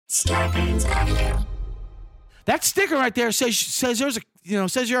Scarpins Avenue. That sticker right there says there's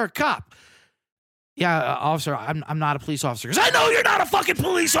says you're a cop. Yeah, officer, I'm not a police officer. Because I know you're not a fucking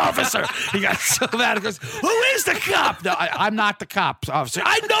police officer. He got so mad. He goes, who is the cop? No, I'm not the cop, officer.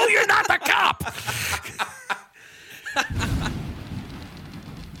 I know you're not the cop.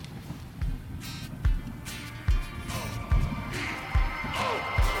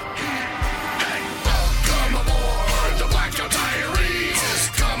 Welcome aboard the Blackout Diaries.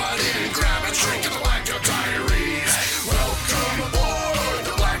 Come on in and grab a drink of the Blackout Diaries. Welcome aboard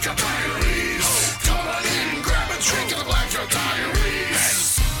the Blackout Diaries. Come on in and grab a drink of the Blackout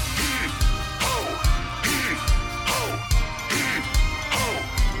Diaries.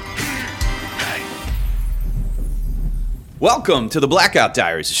 Welcome to the Blackout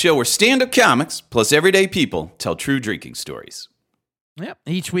Diaries, a show where stand-up comics plus everyday people tell true drinking stories. Yep.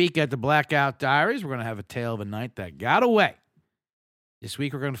 Each week at the Blackout Diaries, we're going to have a tale of a night that got away. This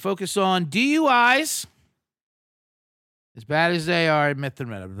week, we're going to focus on DUIs. As bad as they are, admit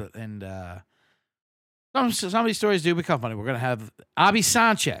them. And some of these stories do become funny. We're going to have Abi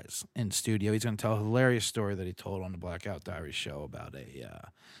Sanchez in studio. He's going to tell a hilarious story that he told on the Blackout Diaries show about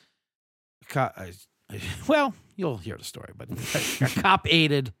well, you'll hear the story, but a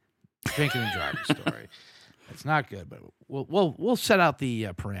cop-aided drinking and driving story. It's not good, but we'll set out the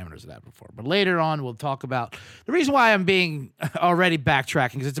parameters of that before. But later on, we'll talk about the reason why I'm being already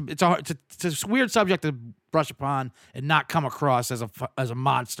backtracking, because it's a weird subject to brush upon and not come across as a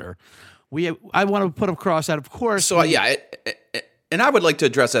monster. I want to put across that, of course. So, and I would like to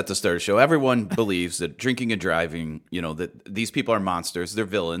address at the start of the show. Everyone believes that drinking and driving, that these people are monsters, they're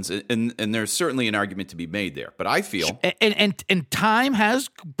villains, and there's certainly an argument to be made there. But I feel... And time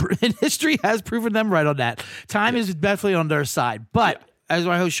and history has proven them right on that. Time is definitely on their side. But as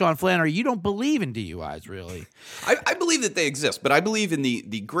my host, Sean Flannery, you don't believe in DUIs, really. I believe that they exist, but I believe in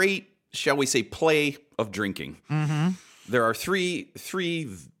the great, shall we say, play of drinking. Mm-hmm. There are three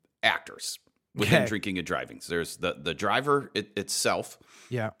actors within drinking and driving. So there's the driver itself,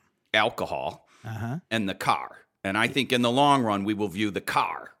 alcohol, and the car. And I think in the long run, we will view the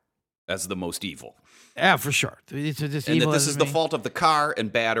car as the most evil. Yeah, for sure. It's just and evil that this is the fault of the car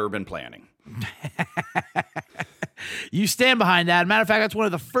and bad urban planning. You stand behind that. Matter of fact, that's one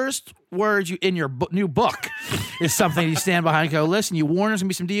of the first words in your new book is something you stand behind and go, listen, you warn there's going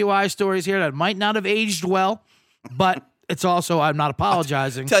to be some DUI stories here that might not have aged well, but... It's also, I'm not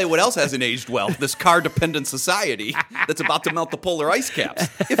apologizing. I'll tell you what else hasn't aged well. This car-dependent society that's about to melt the polar ice caps,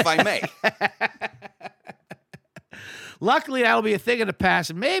 if I may. Luckily, that'll be a thing of the past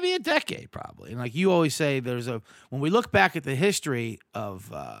in maybe a decade, probably. And like you always say, when we look back at the history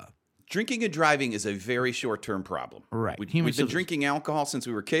of... drinking and driving is a very short-term problem. Right. We've been drinking alcohol since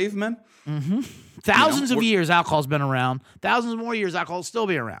we were cavemen. Mm-hmm. Thousands of years, alcohol's been around. Thousands more years, alcohol's still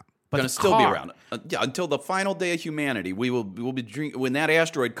be around. Going to still be around until the final day of humanity. We will be drinking. When that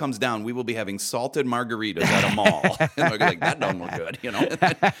asteroid comes down, we will be having salted margaritas at a mall. And they're like, that don't look good,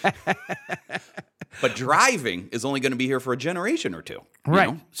 But driving is only going to be here for a generation or two.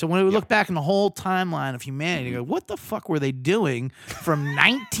 Right. So when we look back in the whole timeline of humanity, go, what the fuck were they doing from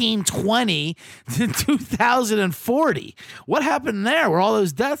 1920 to 2040? What happened there where all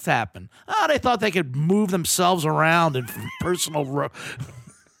those deaths happened? Oh, they thought they could move themselves around in personal...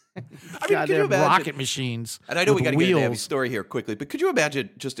 Could you imagine, rocket machines. And I know we got to get into the story here quickly, but could you imagine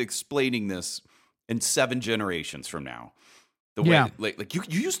just explaining this in 7 generations from now? The way, like you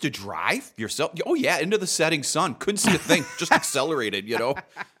used to drive yourself. Oh yeah, into the setting sun, couldn't see a thing, just accelerated.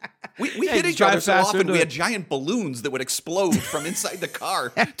 We hit each other so often. We had giant balloons that would explode from inside the car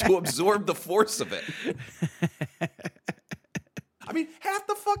to absorb the force of it. I mean, half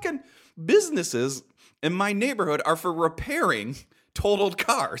the fucking businesses in my neighborhood are for repairing totaled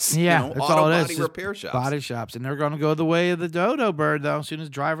cars. Yeah, that's auto all it body is. Repair shops. Body shops. And they're going to go the way of the dodo bird, though, as soon as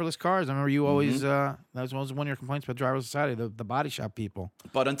driverless cars. I remember you always, that was one of your complaints about driverless society, the body shop people.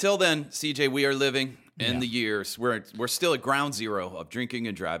 But until then, CJ, we are living in the years. We're still at ground zero of drinking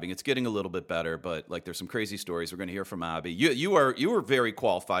and driving. It's getting a little bit better, but there's some crazy stories we're going to hear from Abi. You are very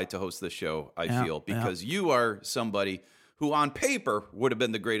qualified to host this show, I feel, because you are somebody who on paper would have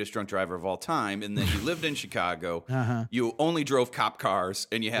been the greatest drunk driver of all time, and then you lived in Chicago, you only drove cop cars,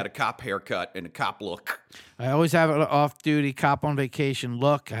 and you had a cop haircut and a cop look. I always have an off-duty cop on vacation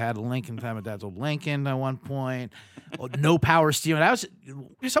look. I had a Lincoln, my dad's old Lincoln at one point. No power steering.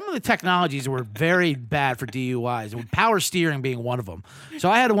 Some of the technologies were very bad for DUIs, and power steering being one of them. So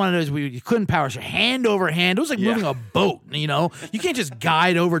I had one of those where you couldn't power steer, hand over hand. It was like moving a boat, You can't just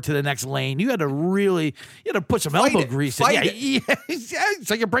guide over to the next lane. You had to put some elbow grease in. Yeah, it's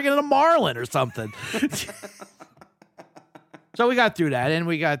like you're bringing in a marlin or something. So we got through that, and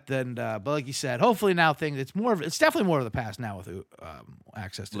we got then. But like you said, hopefully now it's definitely more of the past now with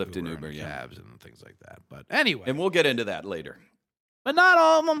access to Lyft and Uber Uber, cabs and things like that. But anyway, And we'll get into that later. but not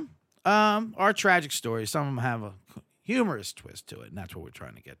all of them are tragic stories. Some of them have a humorous twist to it, and that's what we're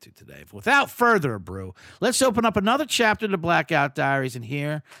trying to get to today. But without further ado, let's open up another chapter of the Blackout Diaries and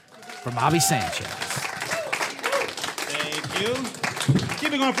hear from Abi Sanchez. Thank you.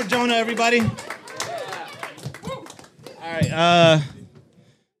 Keep it going for Jonah, everybody. All right.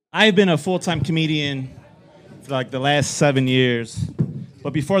 I've been a full-time comedian for like the last 7 years.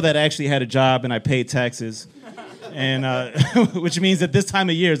 But before that, I actually had a job and I paid taxes. And which means that this time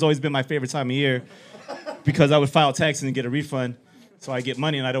of year has always been my favorite time of year because I would file taxes and get a refund. So I get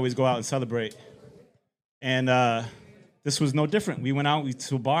money and I'd always go out and celebrate. And this was no different. We went out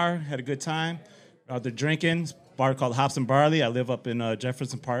to a bar, had a good time, out there drinking. Bar called Hops and Barley. I live up in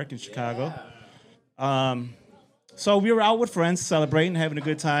Jefferson Park in Chicago. So we were out with friends, celebrating, having a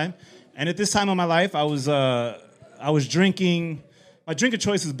good time. And at this time of my life, I was drinking. My drink of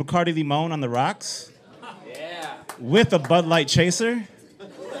choice is Bacardi Limon on the rocks, with a Bud Light chaser.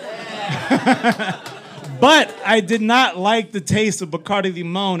 But I did not like the taste of Bacardi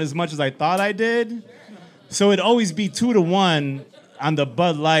Limon as much as I thought I did. So it'd always be 2-1 on the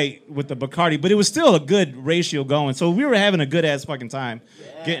Bud Light with the Bacardi, but it was still a good ratio going. So we were having a good ass fucking time,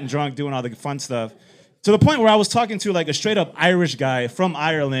 getting drunk, doing all the fun stuff. To the point where I was talking to like a straight up Irish guy from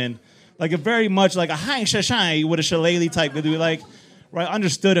Ireland, like a very much like a hi shashai with a shillelagh type dude, like, right,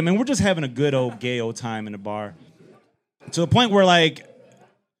 understood him, and we're just having a good old gay old time in the bar. To the point where like,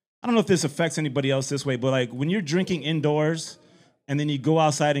 I don't know if this affects anybody else this way, but like when you're drinking indoors and then you go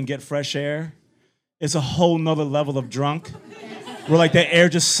outside and get fresh air, it's a whole nother level of drunk. Where like the air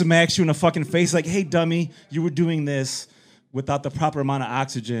just smacks you in the fucking face, like, hey dummy, you were doing this without the proper amount of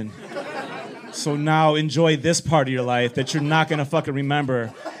oxygen. So now enjoy this part of your life that you're not gonna fucking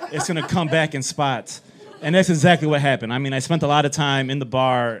remember. It's gonna come back in spots. And that's exactly what happened. I mean, I spent a lot of time in the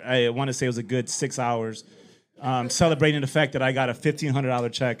bar. I want to say it was a good 6 hours, celebrating the fact that I got a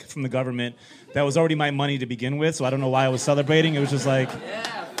 $1,500 check from the government. That was already my money to begin with, so I don't know why I was celebrating. It was just like,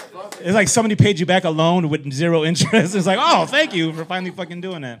 it's like somebody paid you back a loan with 0 interest. It's like, oh, thank you for finally fucking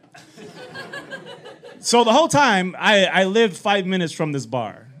doing that. So the whole time, I lived 5 minutes from this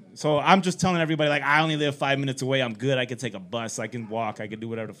bar. So I'm just telling everybody, like, I only live 5 minutes away. I'm good. I can take a bus. I can walk. I can do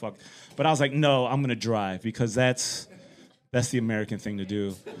whatever the fuck. But I was like, no, I'm going to drive because that's the American thing to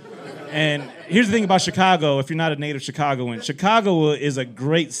do. And here's the thing about Chicago, if you're not a native Chicagoan. Chicago is a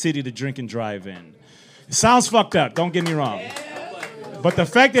great city to drink and drive in. It sounds fucked up. Don't get me wrong. But the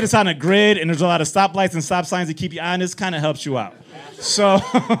fact that it's on a grid and there's a lot of stoplights and stop signs to keep you honest kind of helps you out. So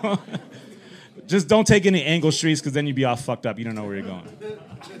just don't take any angle streets because then you'd be all fucked up. You don't know where you're going.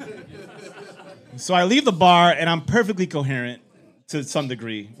 So I leave the bar and I'm perfectly coherent to some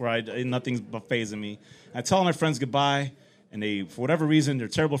degree where nothing's phasing me. I tell my friends goodbye and they, for whatever reason, they're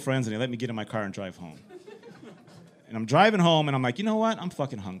terrible friends and they let me get in my car and drive home. And I'm driving home and I'm like, you know what? I'm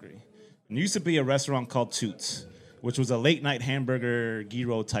fucking hungry. And there used to be a restaurant called Toots, which was a late night hamburger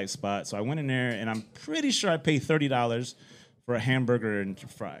gyro type spot. So I went in there and I'm pretty sure I paid $30 for a hamburger and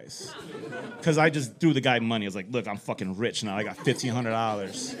fries. Because I just threw the guy money. I was like, look, I'm fucking rich now. I got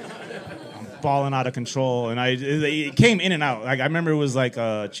 $1,500. I'm balling out of control. And it came in and out. Like I remember it was like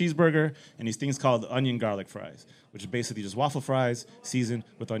a cheeseburger and these things called onion garlic fries, which is basically just waffle fries seasoned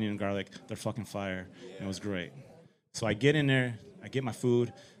with onion and garlic. They're fucking fire. And it was great. So I get in there, I get my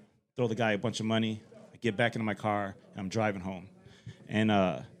food, throw the guy a bunch of money, I get back into my car, and I'm driving home.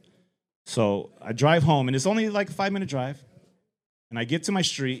 And so I drive home, and it's only like a 5-minute drive. And I get to my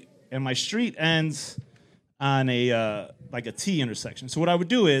street, and my street ends on a like a T intersection. So what I would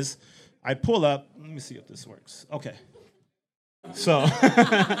do is I pull up. Let me see if this works. Okay. So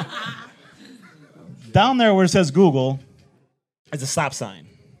down there where it says Google is a stop sign.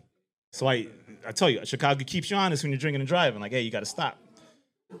 So I tell you, Chicago keeps you honest when you're drinking and driving. Like, hey, you got to stop.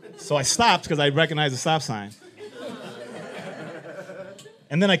 So I stopped because I recognized the stop sign.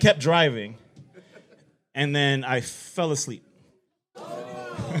 And then I kept driving. And then I fell asleep.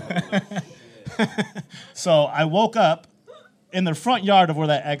 So I woke up in the front yard of where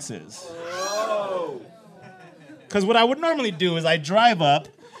that X is. Because what I would normally do is I drive up,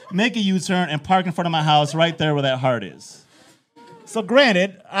 make a U-turn, and park in front of my house right there where that heart is. So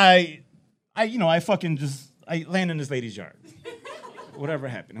granted, I land in this lady's yard. Whatever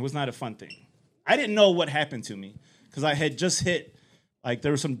happened. It was not a fun thing. I didn't know what happened to me because I had just hit, like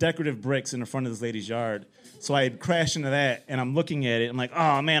there were some decorative bricks in the front of this lady's yard. So I had crashed into that and I'm looking at it. I'm like,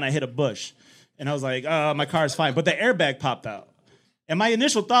 oh man, I hit a bush. And I was like, my car's fine. But the airbag popped out. And my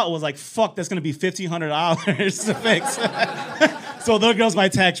initial thought was like, fuck, that's gonna be $1,500 to fix. So there goes my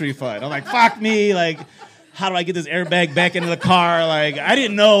tax refund. I'm like, fuck me, like, how do I get this airbag back into the car? Like, I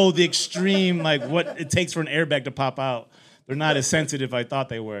didn't know the extreme, like, what it takes for an airbag to pop out. They're not as sensitive as I thought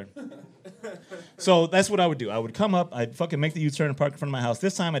they were. So that's what I would do. I would come up, I'd fucking make the U-turn and park in front of my house.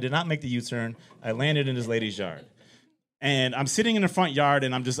 This time I did not make the U-turn. I landed in this lady's yard. And I'm sitting in the front yard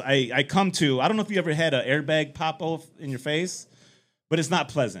and I come to, I don't know if you ever had an airbag pop off in your face, but it's not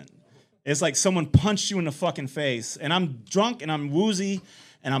pleasant. It's like someone punched you in the fucking face. And I'm drunk and I'm woozy.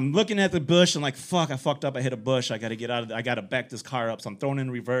 And I'm looking at the bush and like, fuck, I fucked up. I hit a bush. I got to get out of I got to back this car up. So I'm throwing in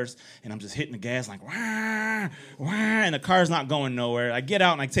reverse and I'm just hitting the gas like, wah, wah, and the car's not going nowhere. I get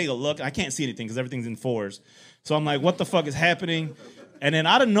out and I take a look. I can't see anything because everything's in fours. So I'm like, what the fuck is happening? And then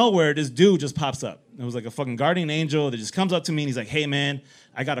out of nowhere, this dude just pops up. It was like a fucking guardian angel that just comes up to me and he's like, hey, man,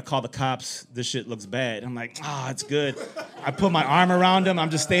 I got to call the cops. This shit looks bad. I'm like, it's good. I put my arm around him.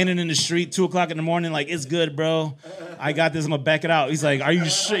 I'm just standing in the street, 2 o'clock in the morning, like, it's good, bro. I got this. I'm going to back it out. He's like, are you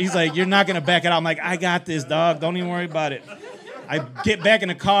sure? He's like, you're not going to back it out. I'm like, I got this, dog. Don't even worry about it. I get back in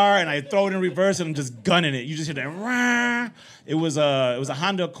the car and I throw it in reverse and I'm just gunning it. You just hear that, rah. It was a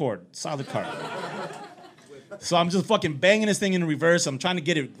Honda Accord, solid car. So I'm just fucking banging this thing in reverse. I'm trying to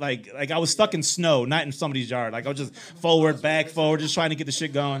get it like I was stuck in snow, not in somebody's yard. Like I was just forward, back, forward, just trying to get the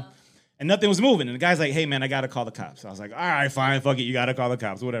shit going. And nothing was moving. And the guy's like, hey, man, I got to call the cops. I was like, all right, fine, fuck it. You got to call the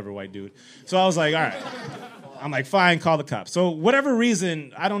cops, whatever, white dude. So I was like, all right. I'm like, fine, call the cops. So whatever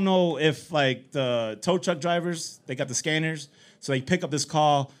reason, I don't know if like the tow truck drivers, they got the scanners. So they pick up this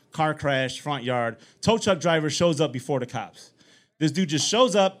call, car crash, front yard. Tow truck driver shows up before the cops. This dude just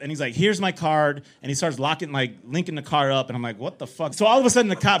shows up and he's like, here's my card. And he starts linking the car up. And I'm like, what the fuck? So all of a sudden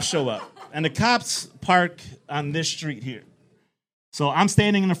the cops show up. And the cops park on this street here. So I'm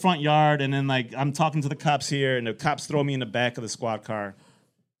standing in the front yard and then like I'm talking to the cops here. And the cops throw me in the back of the squad car.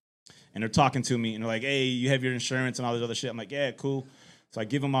 And they're talking to me. And they're like, hey, you have your insurance and all this other shit. I'm like, yeah, cool. So I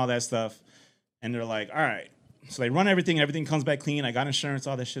give them all that stuff. And they're like, all right. So they run everything. Everything comes back clean. I got insurance.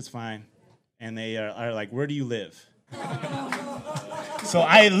 All that shit's fine. And they are like, where do you live? So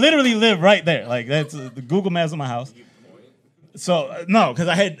I literally live right there. Like that's the Google Maps of my house. So no, because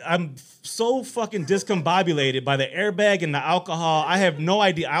I'm so fucking discombobulated by the airbag and the alcohol. I have no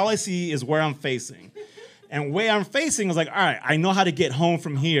idea. All I see is where I'm facing. And where I'm facing was like, all right, I know how to get home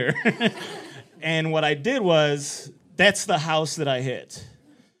from here. And what I did was, that's the house that I hit.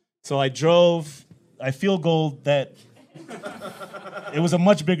 So I field goaled that. It was a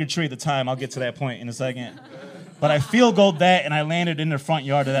much bigger tree at the time. I'll get to that point in a second. But I field goaled that, and I landed in the front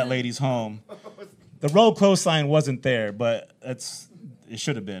yard of that lady's home. The road close sign wasn't there, but it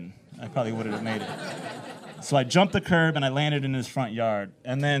should have been. I probably would have made it. So I jumped the curb, and I landed in his front yard.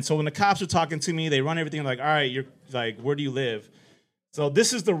 And then, so when the cops are talking to me, they run everything like, all right, you're like, where do you live? So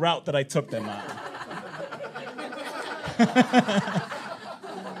this is the route that I took them on.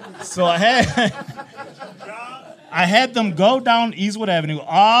 So I had them go down Eastwood Avenue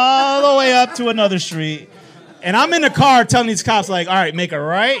all the way up to another street. And I'm in the car telling these cops, like, all right, make a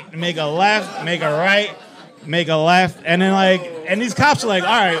right, make a left, make a right, make a left. And then, like, and these cops are like, all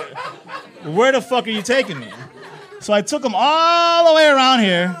right, where the fuck are you taking me? So I took them all the way around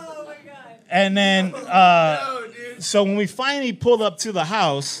here. Oh, my God. And then, so when we finally pulled up to the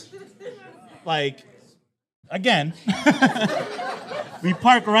house, like, again, we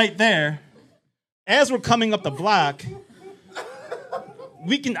park right there. As we're coming up the block,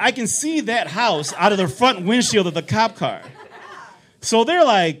 I can see that house out of the front windshield of the cop car. So they're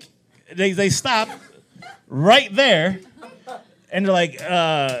like, they stop right there, and they're like,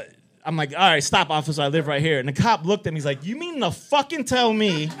 I'm like, all right, stop, officer, I live right here. And the cop looked at me, he's like, you mean to fucking tell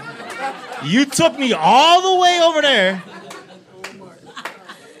me you took me all the way over there?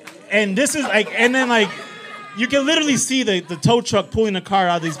 And this is like, and then like, you can literally see the tow truck pulling the car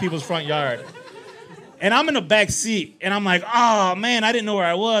out of these people's front yard. And I'm in the back seat, and I'm like, oh, man, I didn't know where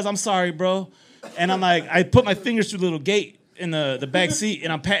I was. I'm sorry, bro. And I'm like, I put my fingers through the little gate in the back seat,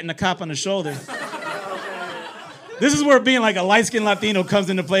 and I'm patting the cop on the shoulder. This is where being like a light-skinned Latino comes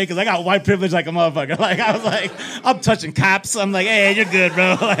into play, because I got white privilege like a motherfucker. Like, I was like, I'm touching cops. I'm like, hey, you're good,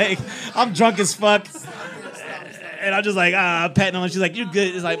 bro. Like, I'm drunk as fuck. And I'm just like, I'm patting him, and she's like, you're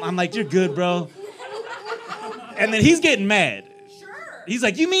good. It's like, I'm like, you're good, bro. And then he's getting mad. He's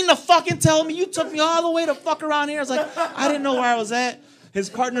like, you mean to fucking tell me you took me all the way to fuck around here? I was like, I didn't know where I was at. His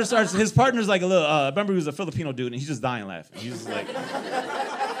partner's like a little, I remember he was a Filipino dude, and he's just dying laughing. He's just like,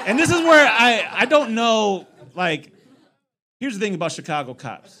 and this is where I don't know, like, here's the thing about Chicago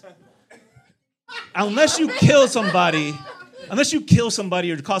cops. Unless you kill somebody, Unless you kill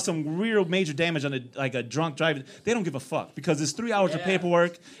somebody or cause some real major damage on a drunk driving, they don't give a fuck because it's 3 hours of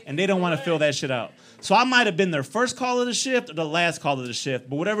paperwork and they don't want to fill that shit out. So I might have been their first call of the shift or the last call of the shift,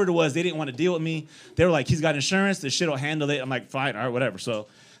 but whatever it was, they didn't want to deal with me. They were like, he's got insurance, this shit will handle it. I'm like, fine, all right, whatever. So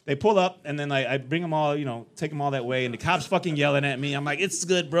they pull up and then I bring them all, take them all that way, and the cop's fucking yelling at me. I'm like, it's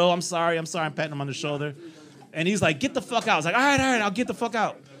good, bro. I'm sorry. I'm patting him on the shoulder. And he's like, get the fuck out. I was like, all right, I'll get the fuck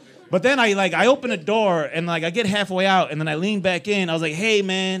out. But then I open the door and I get halfway out and then I lean back in. I was like, hey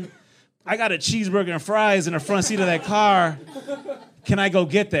man, I got a cheeseburger and fries in the front seat of that car. Can I go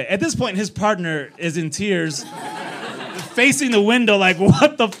get that? At this point, his partner is in tears, facing the window like,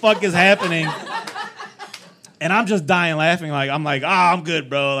 what the fuck is happening? And I'm just dying laughing. I'm like, I'm good,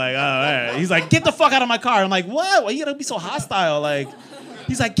 bro. Like, all right. He's like, get the fuck out of my car. I'm like, what? Why you gotta be so hostile? Like,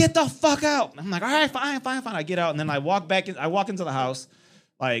 he's like, get the fuck out. I'm like, all right, fine. I get out and then I walk into the house.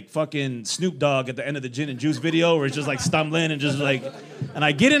 Like fucking Snoop Dogg at the end of the Gin and Juice video where it's just like stumbling and just like, and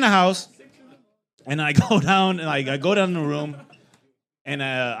I get in the house and I go down and I go down in the room and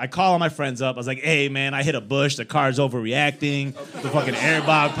I call all my friends up. I was like, hey man, I hit a bush. The car's overreacting. The fucking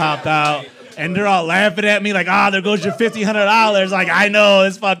airbag popped out. And they're all laughing at me like, there goes your $1,500. Like, I know,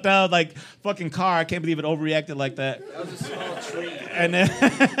 it's fucked up. Like, fucking car, I can't believe it overreacted like that. That was a small tree. And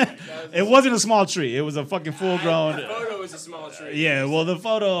then, it wasn't a small tree. It was a fucking full-grown. The photo was a small tree. Yeah, well, the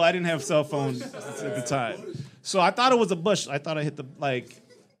photo, I didn't have cell phones at the time. So I thought it was a bush. I thought I hit the,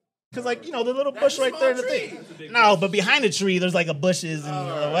 because, the little bush right there in the thing. No, but behind the tree, there's, a bushes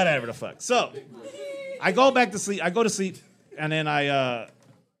and whatever the fuck. So I go back to sleep. I go to sleep, and then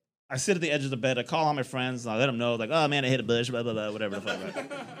I sit at the edge of the bed. I call all my friends. And I let them know, oh, man, I hit a bush, blah, blah, blah, whatever the fuck.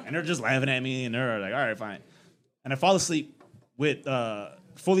 And they're just laughing at me, and they're like, all right, fine. And I fall asleep with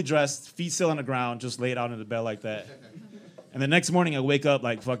fully dressed, feet still on the ground, just laid out in the bed like that. And the next morning, I wake up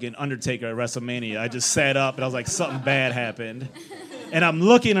like fucking Undertaker at WrestleMania. I just sat up, and I was like, something bad happened. And I'm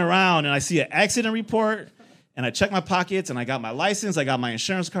looking around, and I see an accident report, and I check my pockets, and I got my license, I got my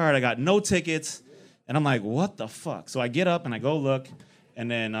insurance card, I got no tickets. And I'm like, what the fuck? So I get up, and I go look. And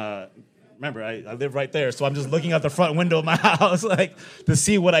then, remember, I live right there, so I'm just looking out the front window of my house, to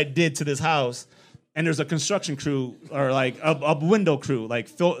see what I did to this house. And there's a construction crew, or a window crew,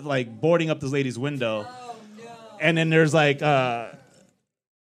 boarding up this lady's window. Oh, no. And then there's tire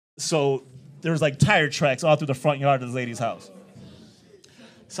tracks all through the front yard of this lady's house.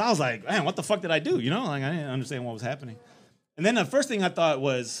 So I was like, man, what the fuck did I do? I didn't understand what was happening. And then the first thing I thought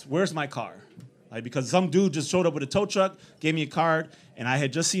was, where's my car? Because some dude just showed up with a tow truck, gave me a card, and I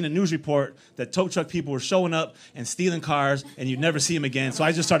had just seen a news report that tow truck people were showing up and stealing cars, and you'd never see them again. So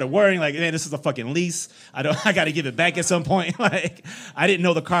I just started worrying, man, this is a fucking lease. I got to give it back at some point. I didn't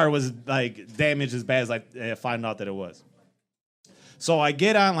know the car was damaged as bad as I found out that it was. So I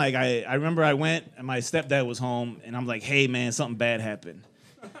get on, I remember I went, and my stepdad was home, and I'm like, hey man, something bad happened.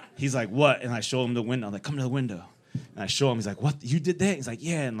 He's like, what? And I show him the window. I'm like, come to the window. And I show him. He's like, what? You did that? He's like,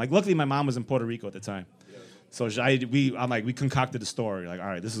 yeah. And luckily my mom was in Puerto Rico at the time. So we concocted the story. All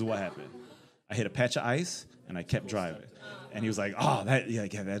right, this is what happened. I hit a patch of ice and I kept driving. And he was like, oh,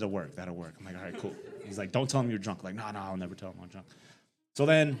 that'll work. I'm like, all right, cool. He's like, don't tell him you're drunk. I'm like, no, I'll never tell him I'm drunk. So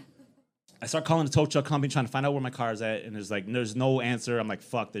then I start calling the tow truck company trying to find out where my car's at. And there's no answer. I'm like,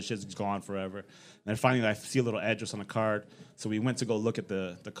 fuck, this shit's gone forever. And then finally I see a little address on the card. So we went to go look at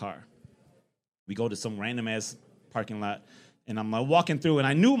the car. We go to some random ass parking lot, and I'm walking through, and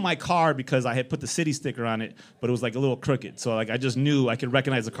I knew my car because I had put the city sticker on it, but it was a little crooked. So I just knew I could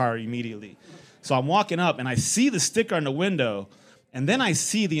recognize the car immediately. So I'm walking up, and I see the sticker on the window, and then I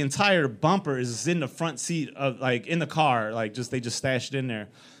see the entire bumper is in the front seat of in the car, they just stashed it in there.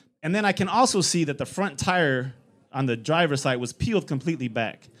 And then I can also see that the front tire on the driver's side was peeled completely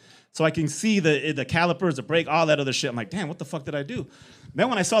back. So I can see the calipers, the brake, all that other shit. I'm like, damn, what the fuck did I do? Then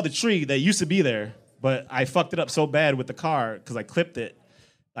when I saw the tree that used to be there, but I fucked it up so bad with the car because I clipped it,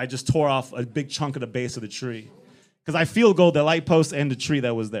 I just tore off a big chunk of the base of the tree. Because I field goaled the light post and the tree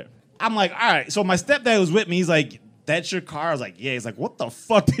that was there. I'm like, all right. So my stepdad was with me. He's like, that's your car? I was like, yeah. He's like, what the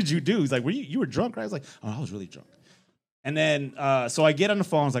fuck did you do? He's like, you were drunk, right? I was like, oh, I was really drunk. And then, so I get on the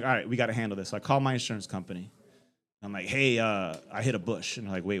phone. I was like, all right, we got to handle this. So I call my insurance company. I'm like, hey, I hit a bush. And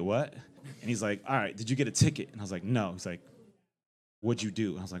they're like, wait, what? And he's like, all right, did you get a ticket? And I was like, no. He's like, what'd you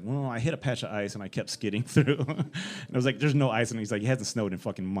do? I was like, well, I hit a patch of ice and I kept skidding through. And I was like, there's no ice. And he's like, it hasn't snowed in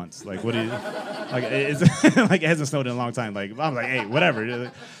fucking months. What is it hasn't snowed in a long time. I was like, hey,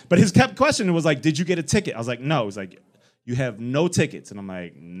 whatever. But his question was like, did you get a ticket? I was like, no. He's like, you have no tickets. And I'm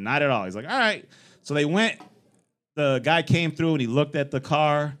like, not at all. He's like, all right. So they went, the guy came through and he looked at the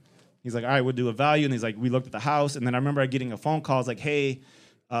car. He's like, all right, we'll do a value. And he's like, we looked at the house. And then I remember getting a phone call. I was like, hey,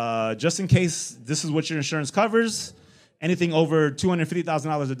 just in case this is what your insurance covers, anything over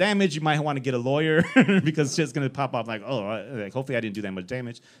 $250,000 of damage, you might want to get a lawyer because shit's gonna pop off like, hopefully I didn't do that much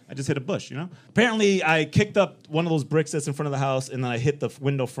damage. I just hit a bush, Apparently, I kicked up one of those bricks that's in front of the house, and then I hit the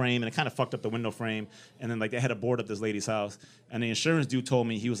window frame, and it kind of fucked up the window frame. And then like they had a board up this lady's house, and the insurance dude told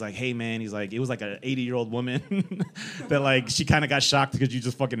me, he was like, hey man, he's like, it was like an 80-year-old woman that like she kind of got shocked because you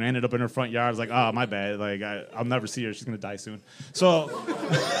just fucking ended up in her front yard. I was like, oh my bad, like I'll never see her. She's gonna die soon. So,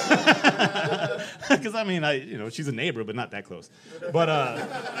 because I mean, she's a neighbor, but not that close. But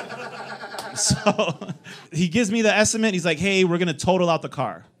so he gives me the estimate. He's like, hey, we're gonna total out the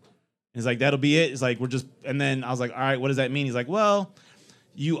car. He's like, that'll be it. He's like, and then I was like, all right, what does that mean? He's like, well,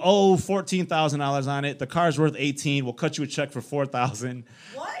 you owe $14,000 on it. The car's worth $18,000. We'll cut you a check for $4,000.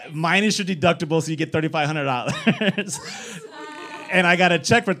 What? Minus your deductible, so you get $3,500. And I got a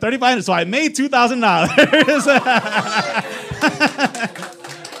check for $3,500, so I made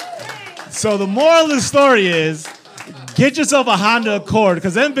 $2,000. So the moral of the story is, get yourself a Honda Accord,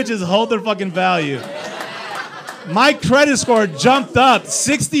 because them bitches hold their fucking value. My credit score jumped up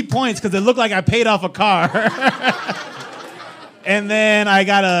 60 points because it looked like I paid off a car. And then I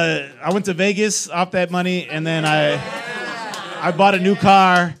went to Vegas off that money, and then I bought a new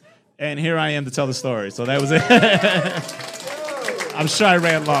car, and here I am to tell the story. So that was it. I'm sure I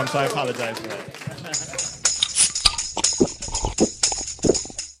ran long, so I apologize for that.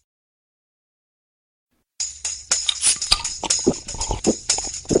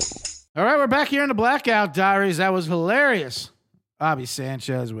 All right, we're back here in the Blackout Diaries. That was hilarious. Abi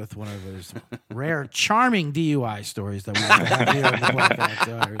Sanchez with one of those rare, charming DUI stories that we have here in the Blackout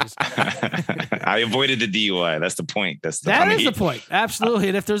Diaries. I avoided the DUI. That's the point. That is the point. Absolutely.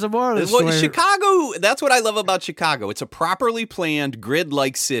 And if there's a moral of the story, Chicago, that's what I love about Chicago. It's a properly planned,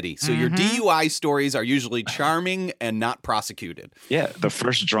 grid-like city. So your DUI stories are usually charming and not prosecuted. Yeah, the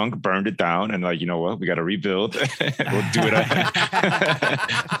first drunk burned it down, and like, you know what? We got to rebuild. We'll do it.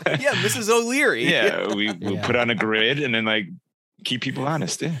 Yeah, Mrs. O'Leary. Yeah, we'll put on a grid, and then like keep people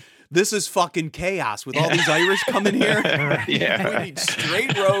honest. Yeah. This is fucking chaos with all these Irish coming here. Yeah. We need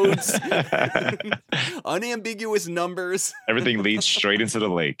straight roads, unambiguous numbers. Everything leads straight into the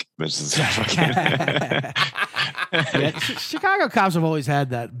lake. This is fucking... Chicago cops have always had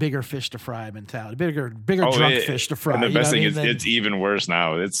that bigger fish to fry mentality, bigger drunk fish to fry. And the best thing is, it's even worse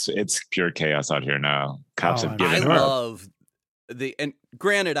now. It's pure chaos out here now. Cops have given up. I love and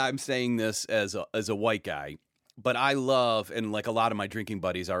granted, I'm saying this as a white guy. But I love, and like a lot of my drinking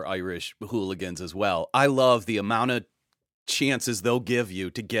buddies are Irish hooligans as well, I love the amount of chances they'll give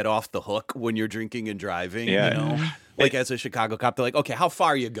you to get off the hook when you're drinking and driving. Yeah. Like as a Chicago cop, they're like, okay, how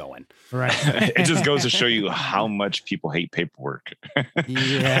far are you going? Right. It just goes to show you how much people hate paperwork.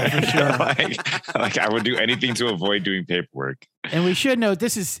 Yeah, for sure. like I would do anything to avoid doing paperwork. And we should note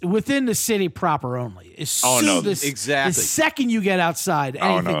this is within the city proper only. Exactly. The second you get outside,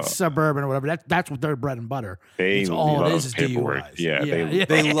 anything suburban or whatever, that's what their bread and butter. They all love it is paperwork. DUIs. Yeah,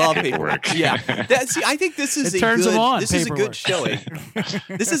 they love paperwork. Yeah. I think this is is a good showing.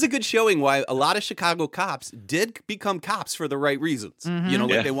 This is a good showing why a lot of Chicago cops did become cops for the right reasons.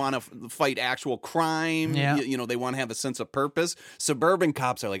 They want to fight actual crime. Yeah. They want to have a sense of purpose. Suburban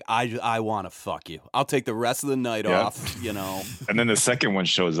cops are like, I want to fuck you. I'll take the rest of the night off. And then the second one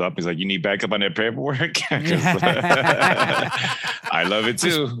shows up. He's like, "You need backup on that paperwork." I love it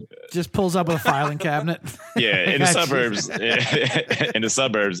too. Just pulls up with a filing cabinet. Yeah, in the suburbs. In the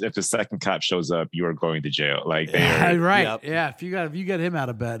suburbs, if the second cop shows up, you are going to jail. Like they are. Right. Yep. Yeah. If you get him out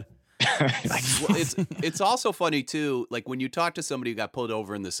of bed. Well, it's also funny too. Like when you talk to somebody who got pulled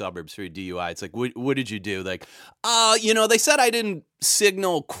over in the suburbs for a DUI, it's like, what did you do? Like, they said I didn't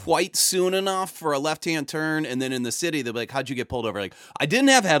signal quite soon enough for a left-hand turn, and then in the city they're like, how'd you get pulled over? Like, I didn't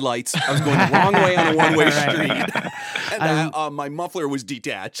have headlights. I was going the wrong way on a one-way street, and my muffler was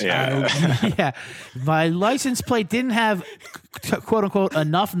detached. Yeah, my license plate didn't have quote unquote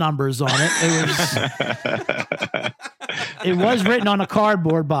enough numbers on it. It was written on a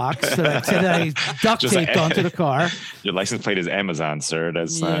cardboard box that I duct taped onto the car. Your license plate is Amazon, sir.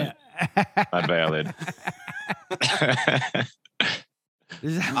 That's not valid.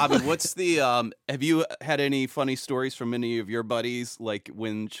 What's the have you had any funny stories from any of your buddies, like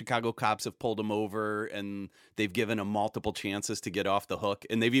when Chicago cops have pulled them over and they've given them multiple chances to get off the hook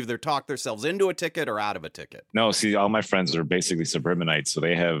and they've either talked themselves into a ticket or out of a ticket? No, see, all my friends are basically suburbanites, so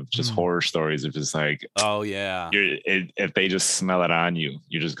they have just horror stories of just like, oh yeah, if they just smell it on you,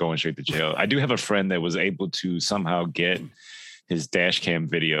 you're just going straight to jail. I do have a friend that was able to somehow get his dash cam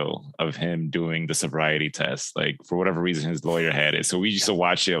video of him doing the sobriety test. Like for whatever reason, his lawyer had it. So we used to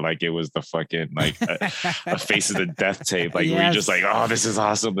watch it like it was the fucking like a Faces of Death tape. Like we just like, oh, this is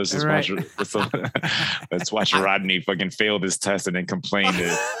awesome. This is Right. let's watch Rodney fucking fail this test and then complain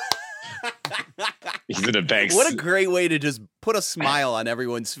that he's in the back. What a great way to just put a smile on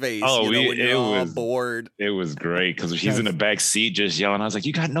everyone's face. Oh, when you're all bored. It was great because he's in the back seat just yelling. I was like,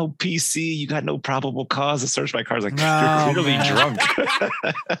 "You got no PC. You got no probable cause to search my car." I was like, "You're clearly drunk."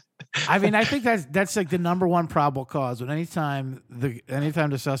 I mean, I think that's like the number one probable cause. When anytime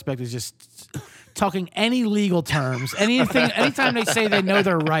the suspect is just talking any legal terms, anytime they say they know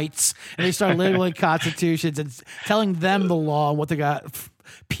their rights and they start labeling constitutions and telling them the law and what they got.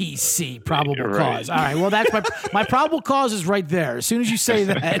 PC probable cause. All right. Well, that's my probable cause is right there. As soon as you say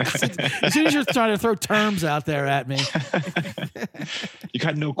that, as soon as you're trying to throw terms out there at me, you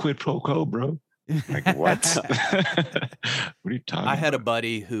got no quid pro quo, bro. Like what? What are you talking? I had a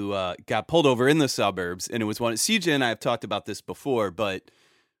buddy who got pulled over in the suburbs, and it was one. CJ and I have talked about this before, but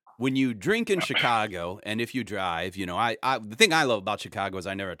when you drink in Chicago, and if you drive, I the thing I love about Chicago is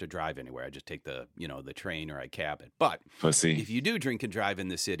I never have to drive anywhere. I just take the train or I cab it. But if you do drink and drive in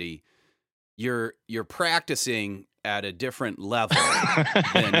the city, you're practicing at a different level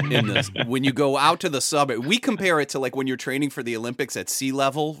than in this. When you go out to the suburb, we compare it to like when you're training for the Olympics at sea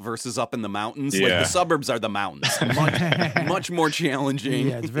level versus up in the mountains. Yeah. Like the suburbs are the mountains, much more challenging.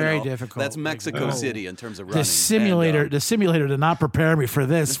 Yeah, it's very difficult. That's Mexico City in terms of running. The simulator did not prepare me for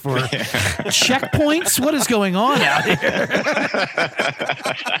this. For checkpoints, what is going on out here?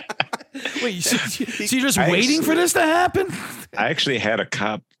 Wait, so you're just waiting for this to happen? I actually had a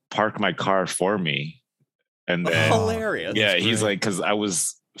cop park my car for me. And then, hilarious. Yeah, he's like, because I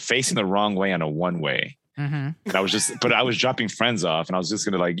was facing the wrong way on a one-way. And I was dropping friends off, and I was just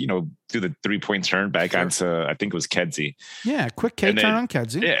gonna do the 3-point turn back onto, I think it was Kedzie. Yeah, quick K turn on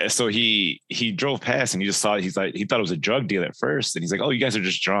Kedzie. Yeah, so he drove past, and he just saw he thought it was a drug deal at first, and he's like, "Oh, you guys are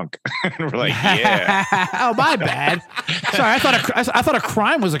just drunk." And we're like, "Yeah." Oh, my bad. Sorry, I thought a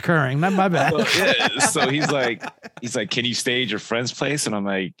crime was occurring. Not my bad. Well, yeah. So he's like, "Can you stay at your friend's place?" And I'm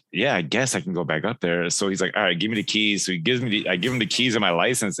like, "Yeah, I guess I can go back up there." So he's like, "All right, give me the keys." So I give him the keys and my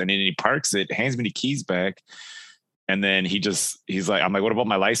license, and then he parks it, hands me the keys back. And then he's like, I'm like, "What about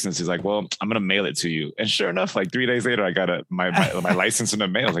my license?" He's like, "Well, I'm going to mail it to you." And sure enough, like 3 days later, I got my license in the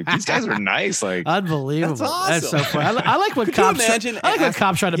mail. I was like, these guys are nice. Like, unbelievable. That's awesome. That's so funny. I like when cops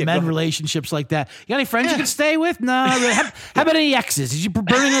try to mend relationships like that. You got any friends you can stay with? No. How about any exes? Did you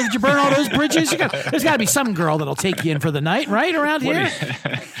burn all those bridges? There's got to be some girl that'll take you in for the night, right? Around here.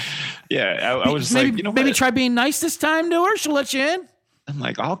 Yeah. I was just maybe try being nice this time to her. She'll let you in. I'm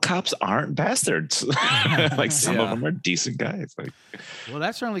like, all cops aren't bastards. Like some of them are decent guys. Like, well,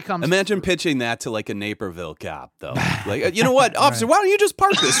 that certainly comes. Imagine pitching that to like a Naperville cop, though. Like, you know what, officer? Why don't you just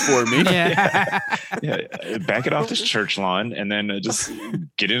park this for me? Yeah, back it off this church lawn, and then just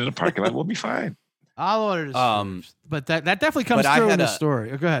get into the parking lot. We'll be fine. I'll order this. But that definitely comes through in the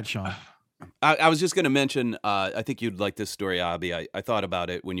story. Go ahead, Sean. I was just going to mention, I think you'd like this story, Abi. I thought about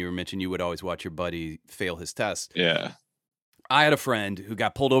it when you were mentioning you would always watch your buddy fail his test. Yeah. I had a friend who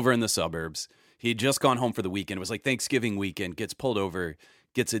got pulled over in the suburbs. He had just gone home for the weekend. It was like Thanksgiving weekend, gets pulled over,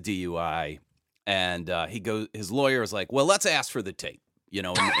 gets a DUI. And his lawyer was like, "Well, let's ask for the tape."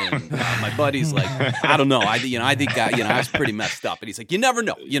 And my buddy's like, "I don't know. I think I was pretty messed up." And he's like, "You never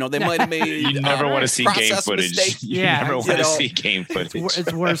know. They might have made you never want to see game footage. Mistake. You never want to see game footage.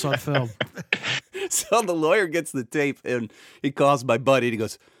 It's worse on film." So the lawyer gets the tape and he calls my buddy and he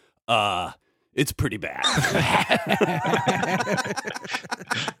goes, "It's pretty bad."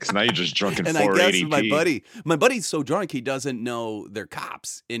 Because now you're just drunk in and 480p. I guess my buddy's so drunk he doesn't know they're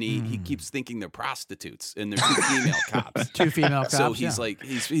cops, and he keeps thinking they're prostitutes, and they're two female cops. Two female cops. So he's like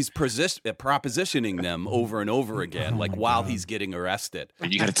he's propositioning them over and over again, like while he's getting arrested.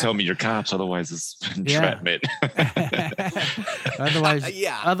 You got to tell me you're cops, otherwise it's entrapment.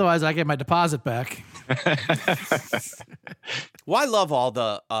 Otherwise I get my deposit back. Well, I love all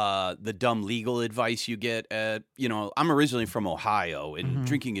the dumb legal advice you get. I'm originally from Ohio, and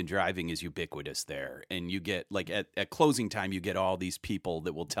drinking and driving is ubiquitous there. And you get like at closing time, you get all these people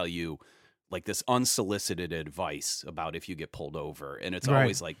that will tell you like this unsolicited advice about if you get pulled over, and it's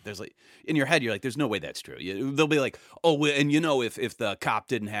always like there's like in your head you're like, there's no way that's true. They'll be like, "Oh, and if the cop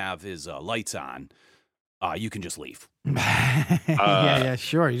didn't have his lights on, you can just leave." Yeah,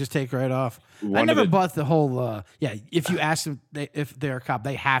 sure. You just take right off. I never bought the whole. If you ask them if they're a cop,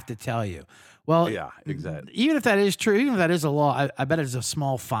 they have to tell you. Well, Yeah, exactly. Even if that is true, even if that is a law, I bet it's a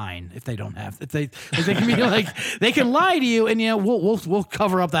small fine if they don't have. If they can be like they can lie to you, and we'll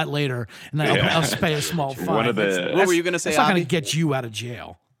cover up that later, and then I'll pay a small fine. One of the What were you going to say? It's not going Abi? to get you out of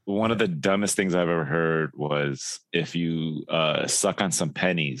jail. One of the dumbest things I've ever heard was if you suck on some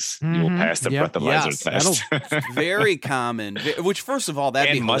pennies, you'll pass the Yep. breathalyzer Yes, test. Very common. Which, first of all, that'd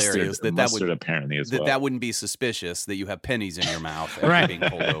And be mustard. hilarious. That Mustard would apparently as well. that wouldn't be suspicious that you have pennies in your mouth after Right. being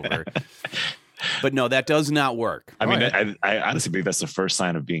pulled over. But no, that does not work. I mean, I honestly believe that's the first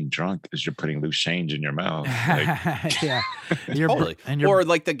sign of being drunk is you're putting loose change in your mouth. Like, Yeah, you're, Totally. and you're, Or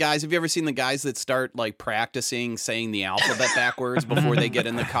like the guys, have you ever seen the guys that start like practicing saying the alphabet backwards before they get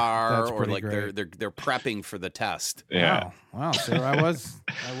in the car? That's Or pretty like great. they're prepping for the test. yeah. Wow, so I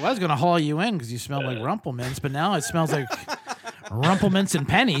was gonna haul you in because you smelled like Rumplemints, but now it smells like Rumplemints and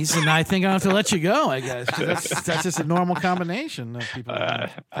pennies, and I think I have to let you go. I guess 'cause that's just a normal combination of people. I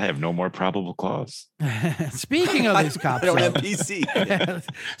have no more probable cause. Speaking of these cops, I don't have though, PC.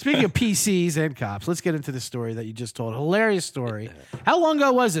 speaking of PCs and cops, let's get into the story that you just told. Hilarious story. How long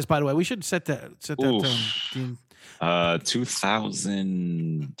ago was this, by the way? We should set that Oof. tone. Dean.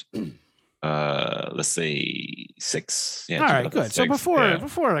 2000, let's say 6. Yeah, All right, good. So 2006.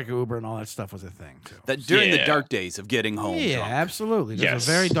 before like Uber and all that stuff was a thing too. That during the Yeah. dark days of getting home. Yeah, drunk. absolutely. There's Yes.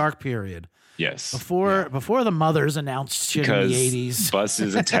 a very dark period Yes. before the mothers announced shit in the Because 80s.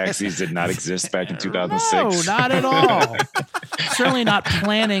 buses and taxis did not exist back in 2006. No, not at all. Certainly not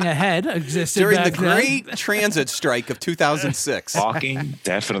planning ahead existed During the back then. great transit strike of 2006. Walking,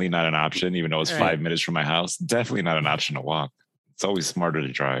 definitely not an option, even though it's 5 minutes from my house. Definitely not an option to walk. It's always smarter to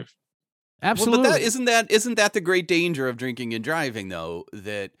drive. Absolutely. Well, but isn't that the great danger of drinking and driving, though,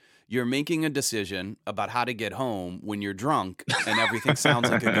 that you're making a decision about how to get home when you're drunk and everything sounds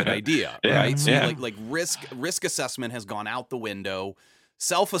like a good idea, Yeah, right? So yeah. like risk assessment has gone out the window,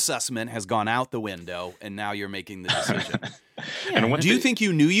 self-assessment has gone out the window, and now you're making the decision. And when Do you think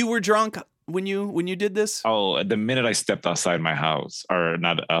you knew you were drunk when you did this? Oh, the minute I stepped outside my house, or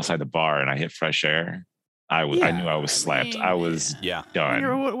not outside the bar, and I hit fresh air, I knew I was slapped. I was Yeah.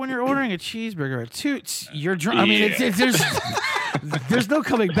 done. when you're ordering a cheeseburger at Toots, you're drunk. I mean, there's no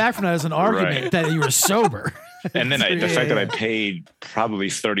coming back from that as an argument Right. that you were sober. And then the fact that I Yeah. paid probably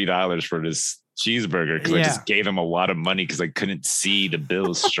 $30 for this cheeseburger because I Yeah. just gave them a lot of money because I couldn't see the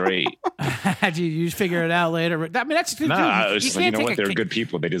bill straight. Had you figure it out later? I mean, that's Nah, I was just like, you can't know take what? a They're kick- good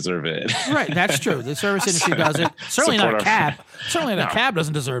people. They deserve it. Right, that's true. The service industry does it. Certainly Support not a our- cab. Certainly not a No. cab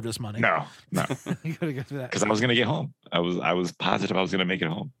doesn't deserve this money. No, You gotta go through that. because I was gonna get home. I was positive I was gonna make it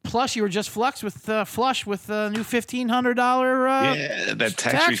home. Plus, you were just flush with the new $1,500 Yeah, that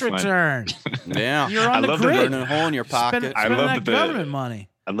tax tax refund. return. Yeah. You're on I the love that grid. Burning a hole in your pocket. Spend, I spend love that that government money.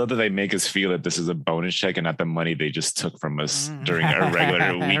 I love that they make us feel that this is a bonus check and not the money they just took from us during our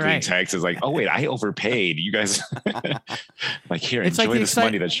regular weekly Right. taxes. Like, oh wait, I overpaid. You guys, like here, It's like enjoy the this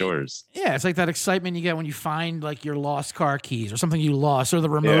money that's yours. Yeah, it's like that excitement you get when you find like your lost car keys or something you lost or the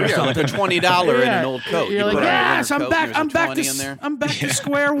remote or Yeah, like something. a $20 in Yeah. an old coat. You're You like, put on your yes, winter I'm coat, back. there's a I'm back 20 to in there. I'm back to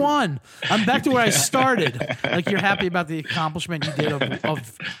square one. I'm back to where I started. Like you're happy about the accomplishment you did of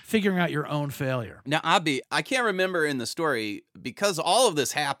figuring out your own failure. Now, Abi, I can't remember in the story because all of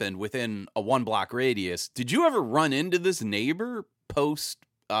this happened within a 1-block radius. Did you ever run into this neighbor post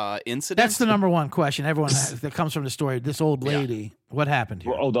incident? That's the number one question everyone has, that comes from the story. This old lady, what happened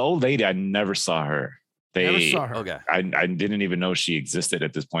here? Well, oh, the old lady, I never saw her. Never saw her. Okay. I didn't even know she existed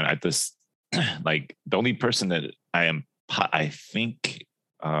at this point. I just like the only person that I think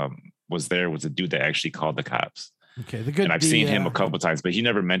was there was a dude that actually called the cops. Okay, the good. And I've seen him a couple times, but he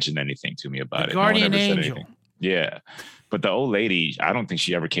never mentioned anything to me about the it. No one guardian ever said angel. anything. Yeah. But the old lady, I don't think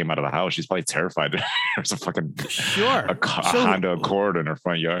she ever came out of the house. She's probably terrified. There's a fucking Sure. a Honda Accord in her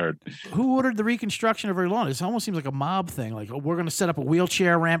front yard. Who ordered the reconstruction of her lawn? It almost seems like a mob thing. Like, oh, we're going to set up a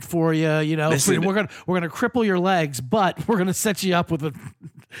wheelchair ramp for you. You know, Listen, we're going to cripple your legs, but we're going to set you up with a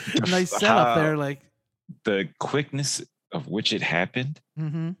nice setup there. Like, The quickness of which it happened,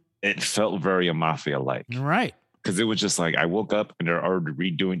 it felt very mafia-like. right. Because it was just like I woke up and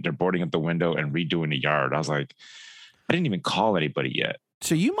they're boarding up the window and redoing the yard. I was like, I didn't even call anybody yet.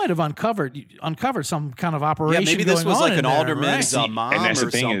 So you might have uncovered some kind of operation. Yeah, maybe this going was on like in an there, alderman's right? mom And that's or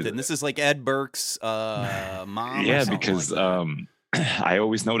the thing is- something. This is like Ed Burke's mom. Yeah, or something because like that. I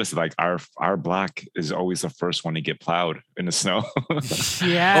always notice like our block is always the first one to get plowed in the snow. Yes.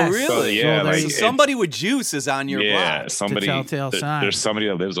 Oh, really? So, yeah, Well, like, So it- somebody with juice is on your block. somebody. telltale sign. There's somebody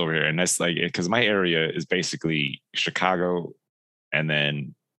that lives over here, and that's like because my area is basically Chicago, and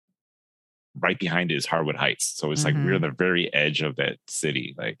then right behind it is Harwood Heights. So it's like we're on the very edge of that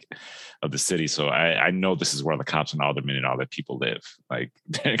city, like of the city. So I know this is where the cops and Alderman and all that people live, like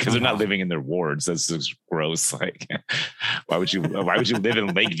because they're not living in their wards. That's just gross. Like why would you live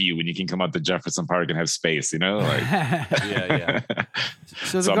in Lakeview when you can come out to Jefferson Park and have space? You know, like Yeah.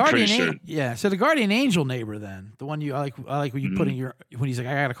 So the So the guardian angel neighbor, then the one I like when you put in your when he's like,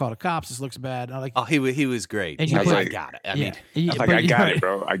 I gotta call the cops. This looks bad. I like. Oh, he was great. And He was you like, put- I got it. I was like, I got it,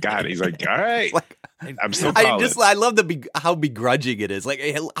 bro. I got it. He's like, all right. I'm so I love how begrudging it is. Like,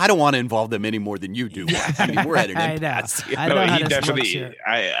 hey, I don't want to involve them any more than you do. I mean, we're at an I know. impasse. I know how he this definitely. looks here.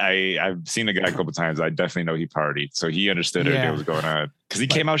 I've seen the guy a couple times. I definitely know he partied, so he understood everything that was going on because he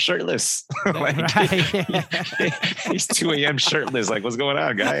came out shirtless. Like, he's 2 a.m. shirtless. Like, what's going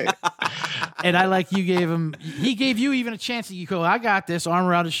on, guy? And I like he gave you even a chance that you go, I got this, arm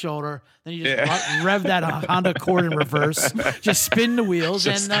around his shoulder. Then you just rev that Honda Accord in reverse, just spin the wheels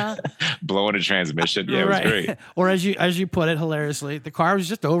and blowing a transmission. Yeah, it was great. Or as you put it hilariously, the car was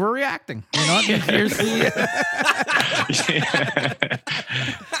just overreacting. You know, here's the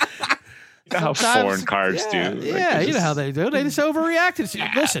You know how foreign cars do. Like, yeah, you know how they do. They just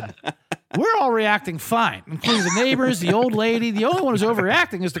overreacted. Listen, we're all reacting fine, including the neighbors, the old lady. The only one who's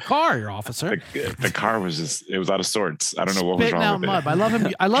overreacting is the car, your officer. The car was it was out of sorts. I don't know what was Spitting wrong out with mud.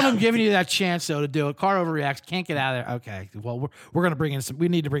 it. I love him giving you that chance though to do it. Car overreacts, can't get out of there. Okay, well we're gonna bring in some. We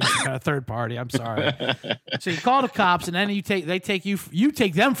need to bring in some kind of third party. I'm sorry. So you call the cops, and then you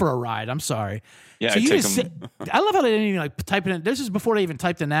take them for a ride. I'm sorry. Yeah, so I love how they didn't even like type it in. This is before they even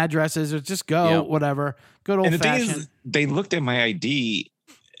typed in addresses. Or just go whatever. Good old And the thing fashioned. is, they looked at my ID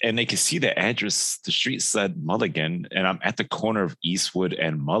and they could see the address. The street said Mulligan, and I'm at the corner of Eastwood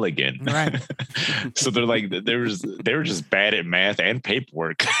and Mulligan. Right. So they're like, they were just bad at math and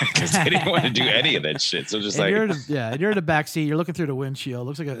paperwork because they didn't want to do any of that shit. So just And like, you're in the back seat. You're looking through the windshield.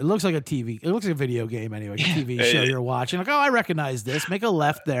 It looks like a TV. It looks like a video game anyway. TV show you're watching. Like, oh, I recognize this. Make a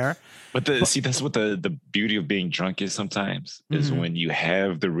left there. But that's what the beauty of being drunk is sometimes is when you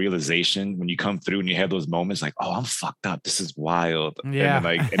have the realization, when you come through and you have those moments like, oh, I'm fucked up. This is wild. Yeah.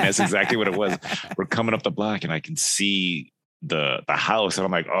 And that's exactly what it was. We're coming up the block and I can see the house and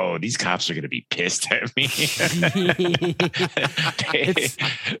I'm like, oh, these cops are going to be pissed at me.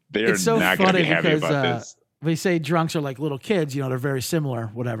 They're it's so not going to be happy because, about this. They say drunks are like little kids, you know, they're very similar,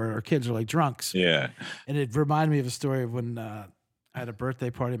 whatever, or kids are like drunks. Yeah. And it reminded me of a story of when I had a birthday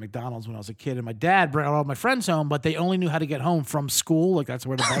party at McDonald's when I was a kid, and my dad brought all my friends home, but they only knew how to get home from school. Like that's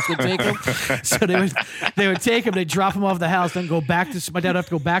where the bus would take them. So they would take them, they'd drop them off the house, then go back to my dad would have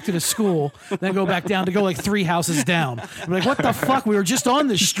to go back to the school, then go back down to go like 3 houses down. I'm like, what the fuck? We were just on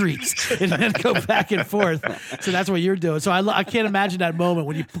the streets, and then go back and forth. So that's what you're doing. So I can't imagine that moment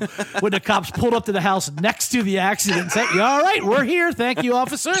when the cops pulled up to the house next to the accident and said, "All right, we're here. Thank you,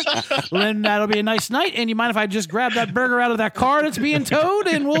 officer." Well, then that'll be a nice night. And you mind if I just grab that burger out of that car that's being towed,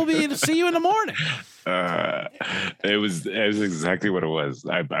 and we'll see you in the morning. It was exactly what it was.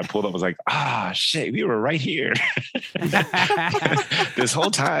 I pulled up, was like, shit, we were right here this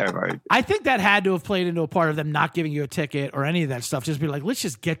whole time. Like, I think that had to have played into a part of them not giving you a ticket or any of that stuff. Just be like, let's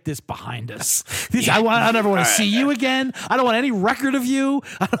just get this behind us. I never want to see you again. I don't want any record of you.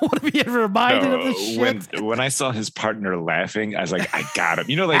 I don't want to be ever reminded of this shit. When I saw his partner laughing, I was like, I got him.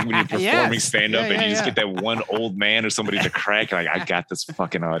 You know, like when you're performing stand up and you just get that one old man or somebody to crack, like, I got this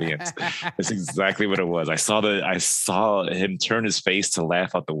fucking audience. That's exactly what it was. I saw him turn his face to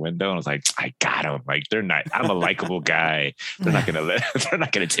laugh out the window, and I was like, I got him. Like, they're not. I'm a likable guy. They're not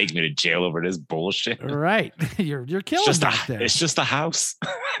gonna take me to jail over this bullshit. Right. You're killing back there. It's just a house.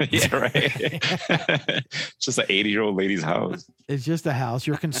 Yeah, right. It's just an 80-year-old lady's house. It's just a house.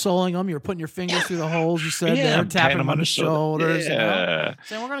 You're consoling them. You're putting your fingers through the holes. You said they're I'm tapping them on the shoulders. Yeah.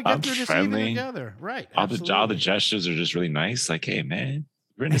 Saying we're gonna get through this friendly. evening together. Right. All the gestures are just really nice. Like, hey man,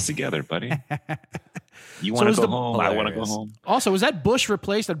 we're in this together, buddy. You want to go home? I want to go home. Also, was that bush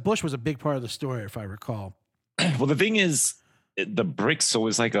replaced? That bush was a big part of the story, if I recall. Well, the thing is, the bricks. So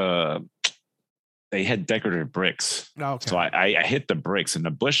it's like they had decorative bricks. Okay. So I hit the bricks, and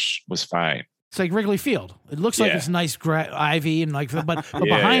the bush was fine. It's like Wrigley Field. It looks like it's nice ivy and like, but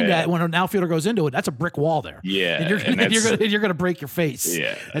behind that, when an outfielder goes into it, that's a brick wall there. Yeah, and you're gonna break your face.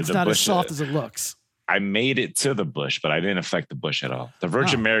 Yeah, it's not as soft as it looks. I made it to the bush, but I didn't affect the bush at all. The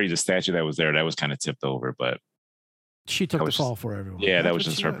Virgin Mary, the statue that was there, that was kind of tipped over, but she took the fall for everyone. Yeah, that was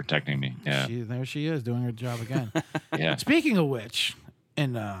just her protecting me. Yeah, there she is doing her job again. Yeah. Speaking of which,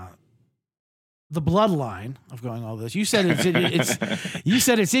 in the bloodline of going all this, you said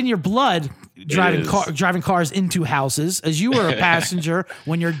it's in your blood driving cars into houses, as you were a passenger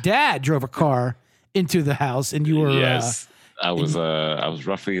when your dad drove a car into the house, and you were. Yes. I was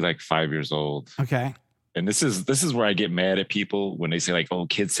roughly like 5 years old. Okay. And this is where I get mad at people when they say like, "Oh,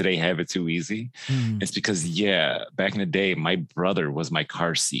 kids today have it too easy." It's because back in the day, my brother was my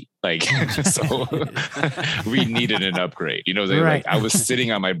car seat. Like, so we needed an upgrade. You know, Right. like I was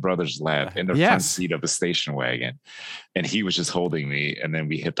sitting on my brother's lap in the front Yes. seat of a station wagon, and he was just holding me. And then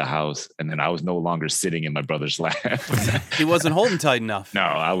we hit the house, and then I was no longer sitting in my brother's lap. He wasn't holding tight enough. No,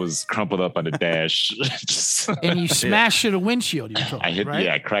 I was crumpled up on the dash. Just, And you smashed a windshield. You told I hit, right?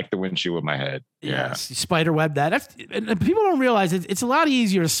 I cracked the windshield with my head. Yeah. Yes, you spider web that. And people don't realize it's a lot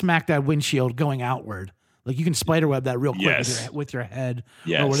easier to smack that windshield going outward. Like you can spider web that real quick Yes. with your head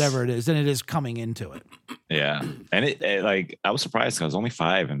Yes. or whatever it is, than it is coming into it. Yeah, and it like I was surprised because I was only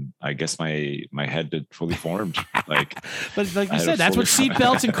 5, and I guess my head had fully formed. Like, But like I you had said, a that's what fully-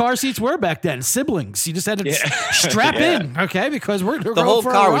 seatbelts and car seats were back then. Siblings, you just had to Yeah. strap Yeah. in, okay? Because we're The going whole for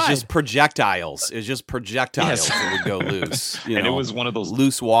a car was ride. just projectiles. It was just projectiles Yes. that would go loose. You and know, it was one of those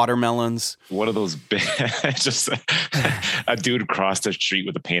loose watermelons. big, just a dude crossed the street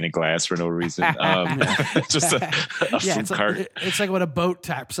with a pane of glass for no reason. Just a Yeah, fruit cart. it's like when a boat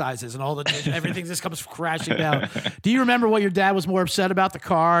capsizes and everything just comes crashing down. Do you remember what your dad was more upset about, the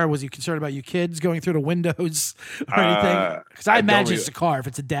car? Was he concerned about you kids going through the windows or anything? Because I I don't imagine re- it's a car if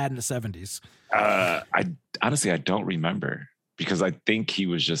it's a dad in the 70s. I honestly I don't remember because I think he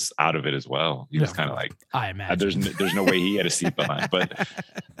was just out of it as well. He was Yeah. kind of like, I imagine. there's no way he had a seatbelt on. But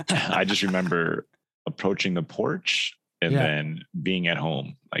I just remember approaching the porch and Yeah. then being at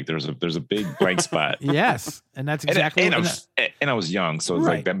home. Like there's a big blank spot. Yes, and that's exactly and, what I was young, so it's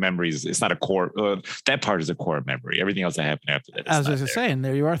Right. like that memory it's not a core. That part is a core memory. Everything else that happened after that. I was not just there. saying,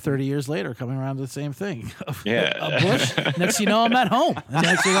 there you are 30 years later coming around to the same thing. Yeah. A bush. Next thing you know, I'm at home. And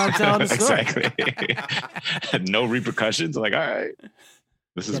next thing you know, I'm telling the story. Exactly. No repercussions. Like, all right,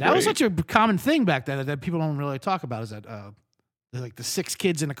 this is Yeah, that was great. such a common thing back then that people don't really talk about. Is that like the 6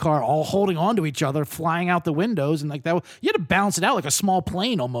 kids in the car all holding on to each other, flying out the windows, and like that. You had to balance it out like a small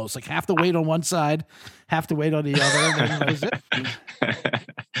plane almost, like half the weight on one side, half the weight on the other. And then that was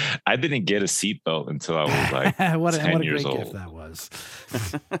it. I didn't get a seatbelt until I was like what 10 a years great old. gift that was.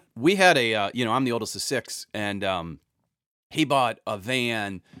 We had I'm the oldest of 6, and he bought a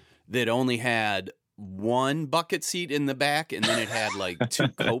van that only had one bucket seat in the back, and then it had like 2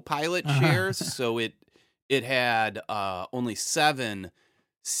 co-pilot chairs, so it had only 7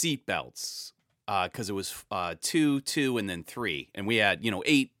 seat belts because it was 2, and then 3, and we had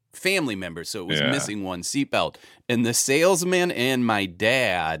 8 family members, so it was missing one seatbelt. And the salesman and my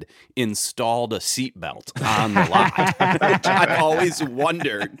dad installed a seatbelt on the lot. I always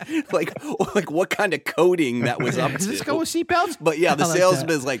wondered, like what kind of coding that was up Does to. this go with seatbelts? But yeah, the I like salesman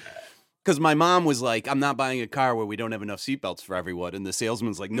that. is like, because my mom was like, I'm not buying a car where we don't have enough seatbelts for everyone. And the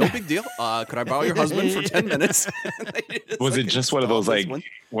salesman's like, no big deal. Could I borrow your husband for 10 minutes? Was it just one of those installed like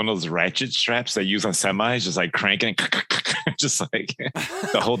this one of those ratchet straps they use on semis, just like cranking, just like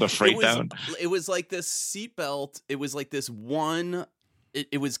to hold the freight down? It was like this seatbelt. It was like this one.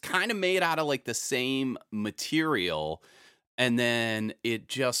 It was kind of made out of like the same material, and then it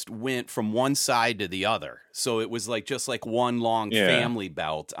just went from one side to the other. So it was like just like one long family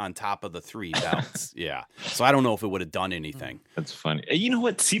belt on top of the 3 belts. Yeah. So I don't know if it would have done anything. That's funny. You know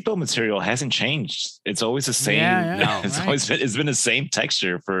what? Seatbelt material hasn't changed. It's always the same. Yeah, it's right. always been the same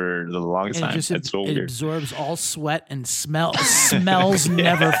texture for the longest And time. it just It's so it weird. absorbs all sweat and smells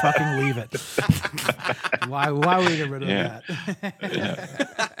never fucking leave it. Why would we get rid of that?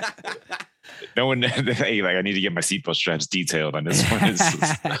 No one, hey, like I need to get my seatbelt straps detailed on this one.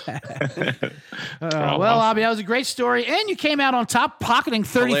 Well, Abi, that was a great story, and you came out on top, pocketing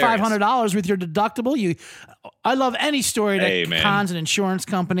 $3,500 with your deductible. I love any story that cons an insurance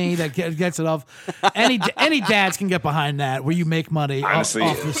company that gets it off. Any dads can get behind that, where you make money Honestly,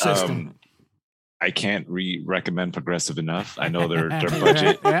 off the system. I can't recommend Progressive enough. I know their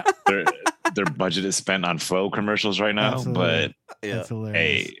budget, their budget is spent on flow commercials right now, That's but That's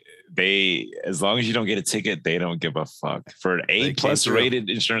hilarious. hey, they, as long as you don't get a ticket, they don't give a fuck. For an A+ rated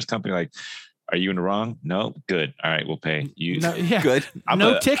insurance company, like, are you in the wrong? No, good. All right, we'll pay you. No, yeah. Good.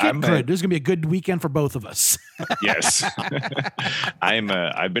 Ticket. Good. This is gonna be a good weekend for both of us. Yes,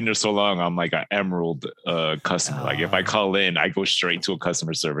 I've been there so long. I'm like an emerald customer. Like if I call in, I go straight to a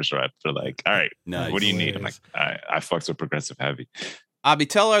customer service rep. They're like, all right, Nice. what do you need? I'm like, I fucks with Progressive heavy. Abi,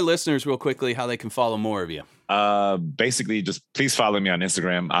 tell our listeners real quickly how they can follow more of you. Basically, just please follow me on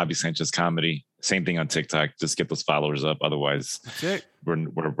Instagram, Abi Sanchez Comedy. Same thing on TikTok. Just get those followers up. Otherwise, we're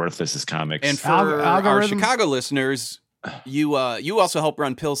worthless as comics. And for our algorithm. Chicago listeners, You also help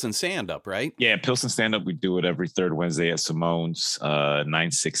run Pilsen Stand Up, right? Yeah, Pilsen Stand Up. We do it every third Wednesday at Simone's,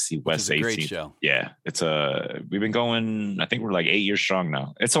 960 West 18th. Great show. Yeah, it's we've been going. I think we're like 8 years strong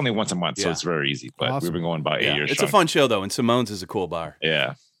now. It's only once a month, so Yeah. it's very easy. But Awesome. we've been going about 8 years. It's strong. a fun show though, and Simone's is a cool bar.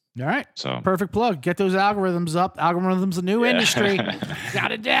 Yeah. All right. So Perfect plug. Get those algorithms up. Algorithms a new industry.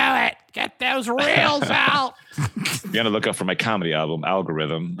 Gotta do it. Get those reels out. you gotta look up for my comedy album,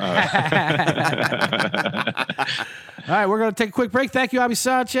 Algorithm. All right, we're gonna take a quick break. Thank you, Abi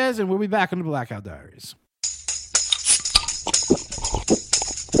Sanchez, and we'll be back on the Blackout Diaries.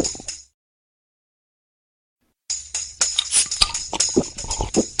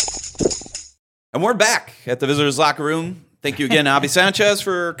 And we're back at the Visitors Locker Room. Thank you again, Abi Sanchez,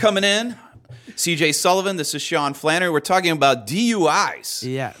 for coming in. CJ Sullivan, this is Sean Flannery. We're talking about DUIs.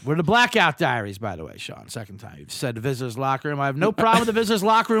 Yeah, we're the Blackout Diaries, by the way, Sean. Second time you've said the Visitors Locker Room. I have no problem with the Visitors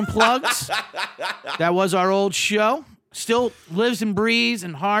Locker Room plugs. That was our old show. Still lives and breathes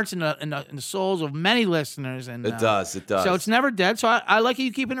in hearts and in the souls of many listeners. And It does. So it's never dead. So I like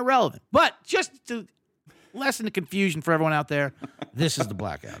you keeping it relevant. But just to lessen the confusion for everyone out there, this is the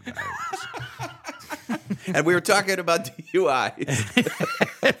Blackout Diaries. And we were talking about DUIs.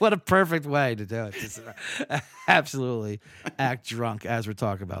 What a perfect way to do it. Just absolutely act drunk as we're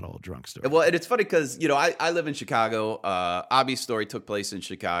talking about old drunk stories. Well, and it's funny because, I live in Chicago. Abi's story took place in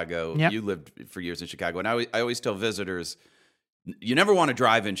Chicago. Yep. You lived for years in Chicago. And I always tell visitors, you never want to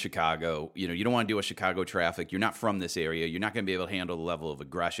drive in Chicago. You don't want to deal with Chicago traffic. You're not from this area. You're not going to be able to handle the level of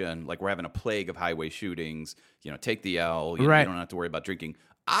aggression. Like, we're having a plague of highway shootings. Take the L. You Right. don't have to worry about drinking.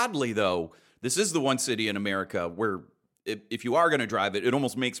 Oddly, though, this is the one city in America where if you are going to drive it, it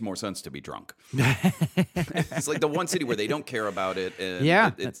almost makes more sense to be drunk. It's like the one city where they don't care about it. And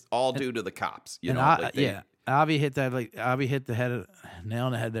Yeah. it's all due to the cops. Avi hit that. Avi hit the nail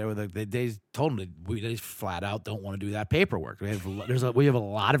on the head there with they told him that they flat out don't want to do that paperwork. We have a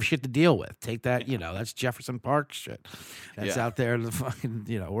lot of shit to deal with. Take that, that's Jefferson Park shit. That's out there in the fucking,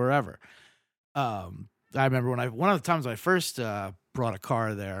 wherever. I remember one of the times when I first brought a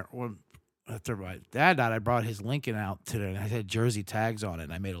car there, after my dad died, I brought his Lincoln out today, and I had Jersey tags on it,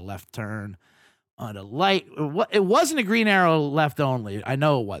 and I made a left turn on a light. It wasn't a green arrow left only. I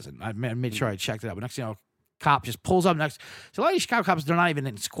know it wasn't. I made sure I checked it out. But next thing you know, cop just pulls up next. So a lot of these Chicago cops, they're not even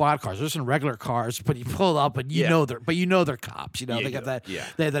in squad cars. They're just in regular cars. But you pull up, and you know they're cops. They got that. Yeah.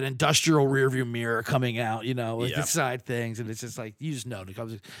 They have that industrial rearview mirror coming out. With the side things, and it's just like you just know. He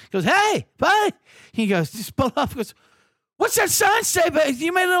goes, "Hey, buddy!" He goes, "Just pull up." He goes, "What's that sign say? But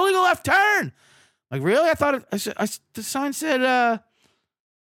you made an illegal left turn." Like, really? I thought the sign said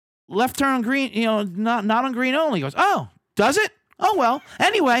left turn on green, not on green only. He goes, "Oh, does it? Oh, well.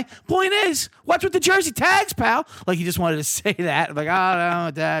 Anyway, point is, what's with the Jersey tags, pal?" Like, he just wanted to say that. I'm like, "Oh,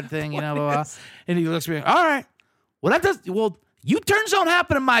 no, dad thing, blah, blah." And he looks at me, "All right. Well, U-turns don't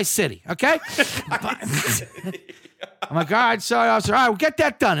happen in my city, okay?" I'm like, "All right, sorry, officer. All right, we'll get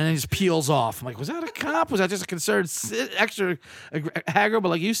that done." And then he just peels off. I'm like, was that a cop? Was that just a concerned extra haggard? But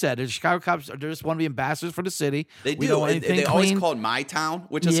like you said, the Chicago cops they just want to be ambassadors for the city. They We do. don't want And anything they always clean. call it My Town,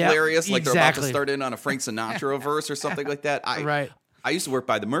 which is Yep, hilarious. Like they're about to exactly. start in on a Frank Sinatra verse or something like that. Right. I used to work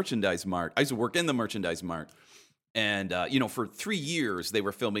by the Merchandise Mart. I used to work in the Merchandise Mart. And, for 3 years, they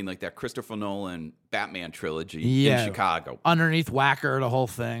were filming like that Christopher Nolan Batman trilogy in Chicago. Underneath Whacker, the whole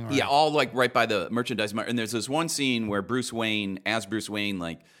thing. Right? Yeah, all like right by the Merchandise Mart. And there's this one scene where Bruce Wayne,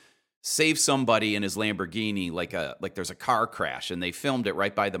 like saves somebody in his Lamborghini, like there's a car crash, and they filmed it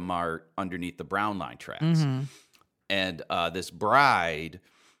right by the Mart underneath the Brown Line tracks. Mm-hmm. And this bride,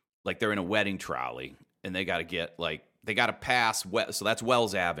 like they're in a wedding trolley, and they got to pass. So that's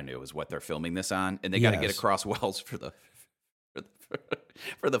Wells Avenue is what they're filming this on, and they got to get across Wells for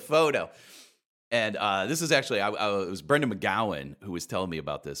the photo. And this is actually, it was Brendan McGowan who was telling me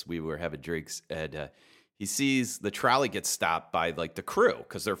about this. We were having drinks, and he sees the trolley get stopped by like the crew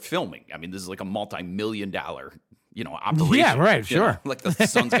because they're filming. I mean, this is like a multi-million-dollar, operation. Yeah, right, sure. Like the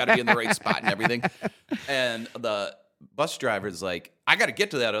sun's got to be in the right spot and everything. And the bus driver's like, "I got to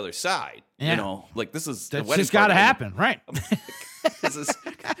get to that other side." Yeah. Like this is That's the wedding just got to party. happen, right?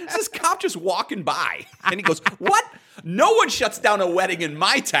 This cop just walking by, and he goes, "What? No one shuts down a wedding in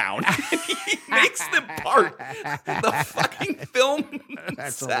my town." And he makes them park the fucking film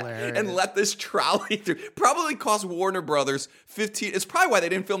That's set hilarious. and let this trolley through. Probably cost Warner Brothers 15. It's probably why they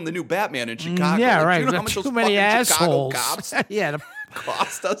didn't film the new Batman in Chicago. Yeah, Like, right. Do you know how much Too those many fucking assholes. Chicago cops Yeah,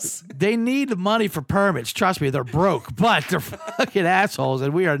 cost us? they need the money for permits. Trust me, they're broke, but they're fucking assholes,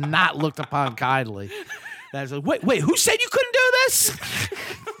 and we are not looked upon kindly. That's like, wait, who said you couldn't do this?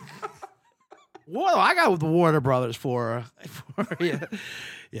 What I got with the Warner Brothers for yeah,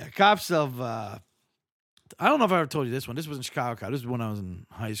 cops of I don't know if I ever told you this one. This was in Chicago Cop. This was when I was in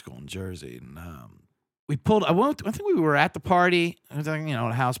high school in Jersey, and we pulled. I think we were at the party. It was like,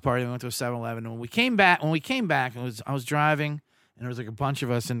 a house party. We went to a 7-Eleven. And when we came back, I was driving, and there was like a bunch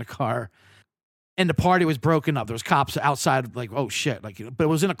of us in the car. And the party was broken up. There was cops outside, like, oh shit, like, but it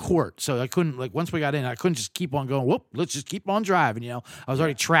was in a court, so I couldn't, like, once we got in, I couldn't just keep on going. Whoop, let's just keep on driving. I was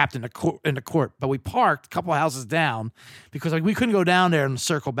already trapped in the court. But we parked a couple of houses down because like we couldn't go down there and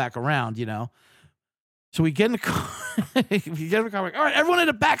circle back around. So we get in the car. Like, all right, everyone in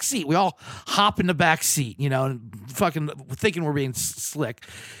the back seat. We all hop in the back seat, and fucking thinking we're being slick,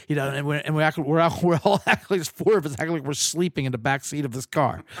 and we're all acting, there's 4 of us acting like we're sleeping in the back seat of this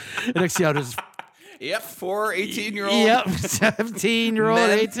car. And next thing you know, there's 4 18-year-old. Yep, 17-year-old,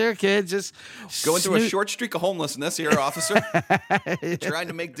 18-year-old kids just going through a short streak of homelessness here, officer. Trying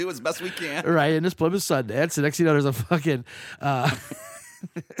to make do as best we can. Right, in this Plymouth Sundance. And next thing you know, there's a fucking...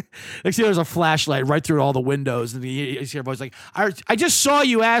 next thing there's a flashlight right through all the windows, and you see everybody's like, I just saw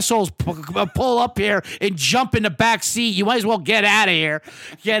you assholes pull up here and jump in the back seat. You might as well get out of here.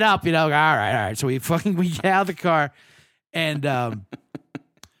 Get up, all right. So we get out of the car, and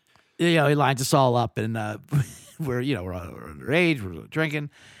he lines us all up, and we're underage, we're drinking,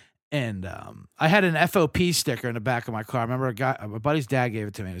 and I had an FOP sticker in the back of my car. I remember my buddy's dad gave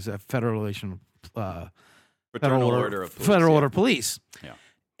it to me. It was a Federal Order of Police. Federal Order Police. Yeah.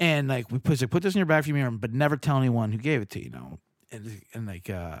 And like we put this in your back of your mirror, but never tell anyone who gave it to you. And like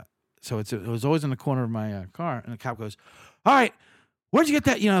so it was always in the corner of my car. And the cop goes, "All right, where'd you get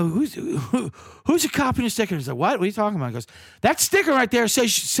that? Who's a cop in your sticker?" He's like, "What? What are you talking about?" He goes, "That sticker right there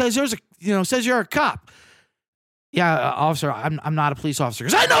says there's says you're a cop." Yeah, officer, I'm not a police officer.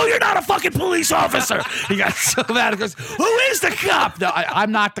 Because I know you're not a fucking police officer. He got so mad. He goes, "Who is the cop?" "No,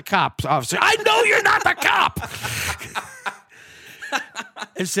 I'm not the cop, officer." "I know you're not the cop."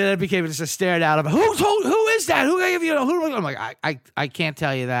 Instead, it became just a stare down of who is that? Who gave you? Who? I'm like, I can't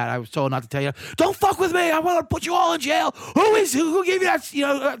tell you that. I was told not to tell you. "Don't fuck with me. I want to put you all in jail." Who gave you that?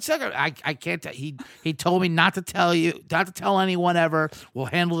 Second, I can't tell. He told me not to tell you, not to tell anyone ever. We'll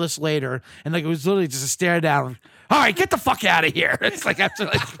handle this later. And like it was literally just a stare down. "All right, get the fuck out of here." It's like after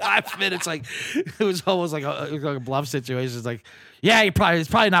like 5 minutes, like it was almost like a bluff situation. It's like, yeah, it's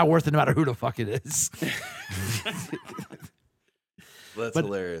probably not worth it no matter who the fuck it is. That's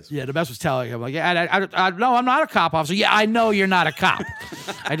hilarious. Yeah, the best was telling him, like, yeah, no, I'm not a cop, officer. "Yeah, I know you're not a cop.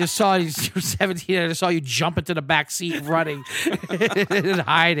 I just saw you, you're 17. I just saw you jump into the back seat running and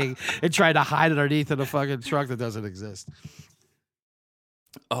hiding and trying to hide underneath in a fucking truck that doesn't exist."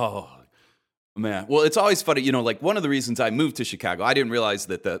 Oh, man. Well, it's always funny. Like one of the reasons I moved to Chicago, I didn't realize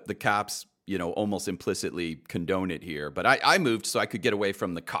that the cops, almost implicitly condone it here. But I moved so I could get away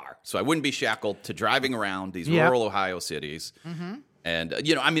from the car. So I wouldn't be shackled to driving around these rural Ohio cities. Mm-hmm. And,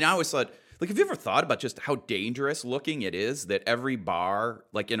 I always thought, like, have you ever thought about just how dangerous looking it is that every bar,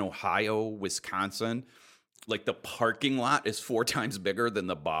 like in Ohio, Wisconsin, like the parking lot is 4 times bigger than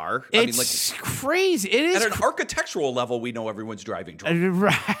the bar? It's crazy. It is. At an architectural level, we know everyone's driving drunk.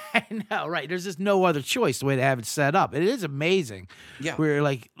 Right. No, right. There's just no other choice the way they have it set up. It is amazing. Yeah. Where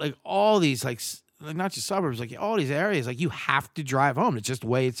like all these like not just suburbs, like all these areas, like you have to drive home. It's just the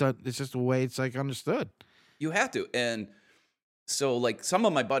way it's like understood. You have to. And so, like, some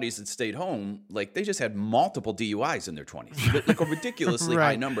of my buddies that stayed home, like, they just had multiple DUIs in their 20s. Like, a ridiculously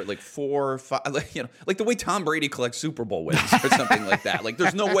high number, like 4 or 5, like the way Tom Brady collects Super Bowl wins or something like that. Like,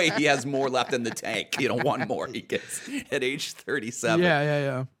 there's no way he has more left in the tank. One more he gets at age 37.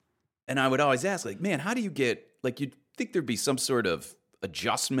 Yeah. And I would always ask, like, man, how do you get, like, you'd think there'd be some sort of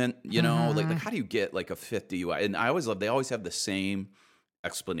adjustment, like how do you get, like, a 5th DUI? And I always love, they always have the same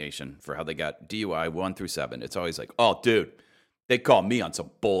explanation for how they got DUI 1 through 7. It's always like, "Oh, dude, they called me on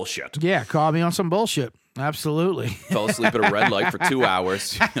some bullshit." Yeah, call me on some bullshit. Absolutely. Fell asleep at a red light for 2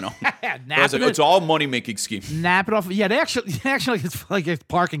 hours. It's all money making scheme. Nap it off. Yeah, they actually it's like it's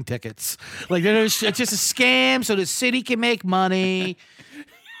parking tickets. Like it's just a scam so the city can make money.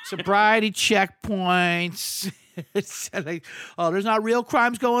 Sobriety checkpoints. It's like, there's not real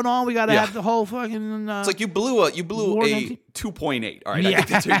crimes going on. We got to have the whole fucking. It's like you blew a 2.8. All right, I think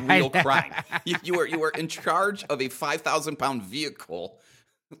that's a real crime. You were in charge of a 5,000-pound vehicle,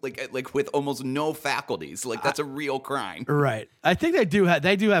 like with almost no faculties. Like that's a real crime. Right. I think they do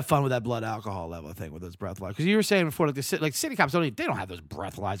have fun with that blood alcohol level thing with those breathalyzers. Because you were saying before, like city cops they don't have those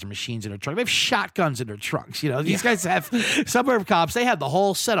breathalyzer machines in their trunk. They have shotguns in their trunks. These guys have suburb cops. They have the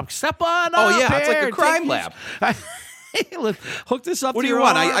whole setup. Step on. Oh yeah, it's like a crime lab. Hook this up. What to do you your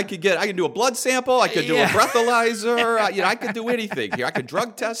want? arm. I can do a blood sample. I could do a breathalyzer. I could do anything here. I could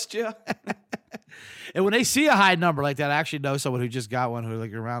drug test you. And when they see a high number like that, I actually know someone who just got one who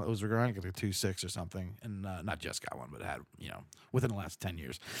like around it was around like a 2.6 or something, and not just got one, but had within the last 10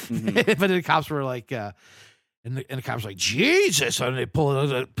 years. But the cops were like. And the cops were like, Jesus, and they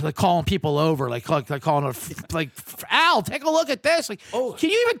they're calling people over, like calling Al, take a look at this. Like, can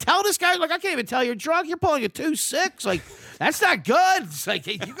you even tell this guy? Like, I can't even tell you're drunk. You're pulling a 2.6. Like, that's not good. It's like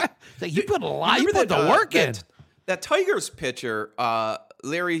you put a lot, you put the work in. That Tigers pitcher,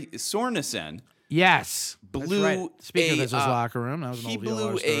 Larry Sorensen. Yes, blew. That's right. Speaking of his locker room, that was an old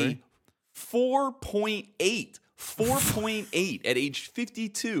blew story. a 4.8 at age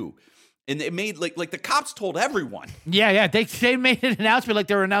 52. And it made like the cops told everyone. Yeah. They made an announcement like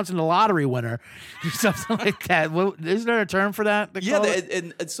they were announcing the lottery winner, something like that. Isn't there a term for that?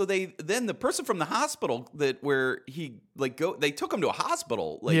 And so then the person from the hospital they took him to a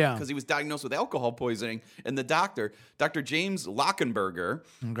hospital because he was diagnosed with alcohol poisoning, and the doctor, Dr. James Lockenberger,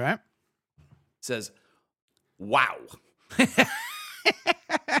 says, "Wow."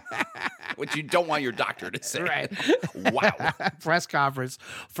 Which you don't want your doctor to say. Right. Wow. Press conference.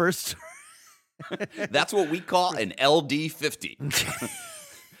 First. That's what we call an LD50.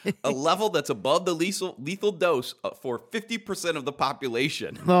 A level that's above the lethal dose for 50% of the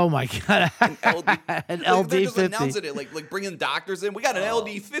population. Oh, my God. An LD50. They're just 50. announcing it, like bringing doctors in. We got an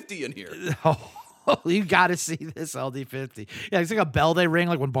LD50 in here. Oh, you got to see this LD50. Yeah, it's like a bell they ring,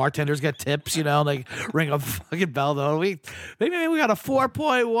 like when bartenders get tips, like ring a fucking bell. Though maybe we got a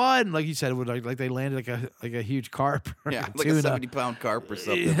 4.1, like you said, like they landed like a huge carp. Yeah, like a 70-pound carp or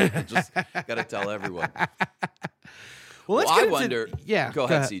something. Just got to tell everyone. Well, I wonder. Yeah, go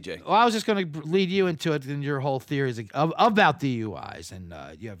ahead, CJ. Well, I was just going to lead you into it in your whole theories about DUIs, and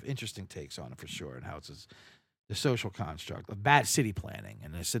you have interesting takes on it for sure, and how it's the social construct of bad city planning,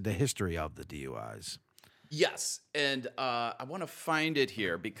 and I said the history of the DUIs. Yes, and I want to find it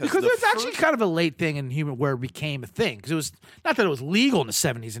here because it's actually kind of a late thing in human where it became a thing, because it was not that it was legal in the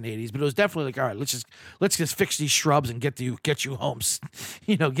 70s and 80s, but it was definitely like, all right, let's just fix these shrubs and get you home,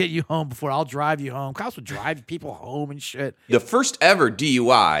 get you home before I'll drive you home. Cops would drive people home and shit. The first ever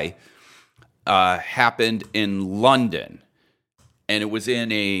DUI happened in London, and it was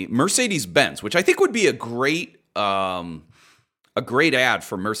in a Mercedes-Benz, which I think would be a great ad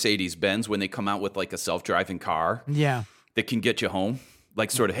for Mercedes-Benz when they come out with like a self-driving car. Yeah. That can get you home.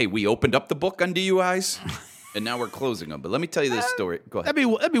 Like sort of, hey, we opened up the book on DUIs and now we're closing them. But let me tell you this story. Go ahead.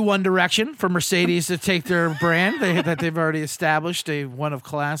 That'd be one direction for Mercedes to take their brand that they've already established, a one of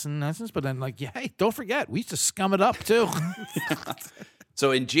class in essence. But then hey, don't forget, we used to scum it up too.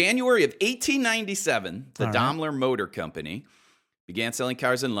 So in January of 1897, the Daimler Motor Company began selling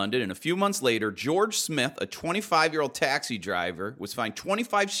cars in London, and a few months later, George Smith, a 25-year-old taxi driver, was fined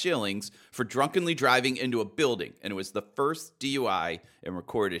 25 shillings for drunkenly driving into a building, and it was the first DUI in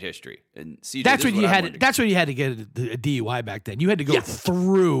recorded history. And CJ, that's when you had to get a DUI back then. You had to go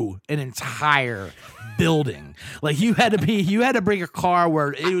through an entire building. Like you had to bring a car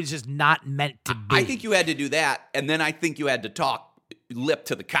where it was just not meant to be. I think you had to do that, and then I think you had to talk lip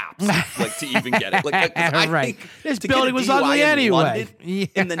to the cops, like to even get it. I think this building was ugly anyway.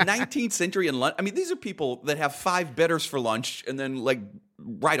 In the 19th century in London, I mean, these are people that have 5 bitters for lunch and then like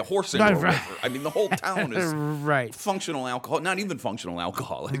ride a horse into a river. I mean, the whole town is functional alcohol, not even functional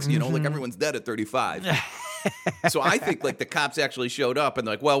alcoholics. Like everyone's dead at 35. So I think like the cops actually showed up and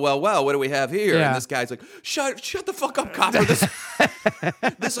they're like, well, what do we have here? Yeah. And this guy's like, shut the fuck up, copper.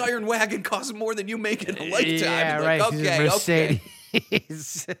 This iron wagon costs more than you make in a lifetime. Yeah, and right. Okay.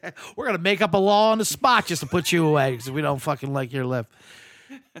 We're gonna make up a law on the spot just to put you away because we don't fucking like your lip.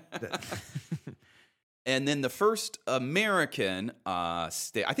 And then the first American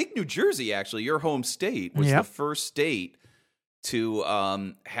state, I think New Jersey, actually, your home state, was the first state to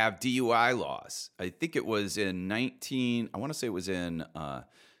have DUI laws. I think it was in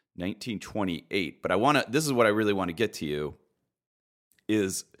 1928. But this is what I really want to get to you,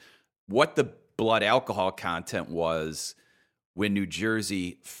 is what the blood alcohol content was when New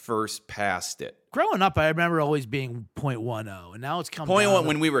Jersey first passed it. Growing up, I remember always being 0.10, and now it's come 0.1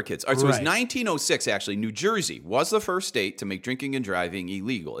 when we were kids. All right, so it was 1906, actually. New Jersey was the first state to make drinking and driving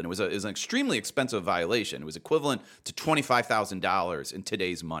illegal, and it was an extremely expensive violation. It was equivalent to $25,000 in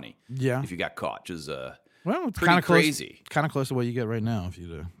today's money if you got caught, which is it's pretty crazy. Kind of close to what you get right now if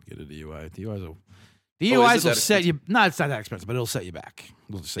you get a DUI. DUIs will set you... No, it's not that expensive, but it'll set you back.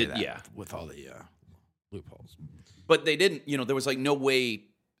 We'll just say that with all the loopholes. But they didn't, there was like no way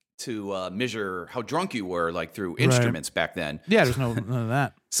to measure how drunk you were, like through instruments back then. Yeah, there's none of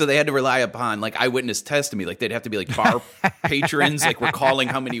that. So they had to rely upon like eyewitness testimony. Like they'd have to be like bar patrons, like recalling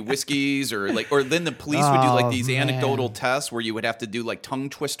how many whiskeys, or then the police would do like these anecdotal tests where you would have to do like tongue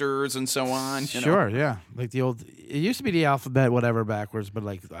twisters and so on. You know? Sure, yeah, like the old. It used to be the alphabet, whatever, backwards. But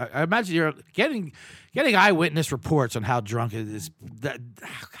like, I imagine you're getting eyewitness reports on how drunk it is.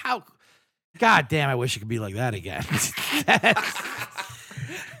 How, God damn, I wish it could be like that again.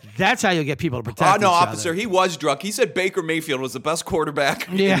 That's how you'll get people to protect. Oh no, each officer, other. he was drunk. He said Baker Mayfield was the best quarterback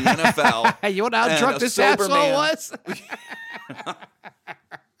in the Yeah. NFL. Hey, you know how And drunk a this sober asshole man. was?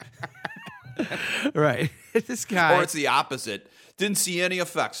 Right. This guy. Or it's the opposite. Didn't see any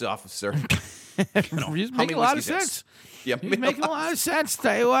effects, officer. He's how making many a lot of whiskeys has- sense. Yeah, He's making a lot of sense.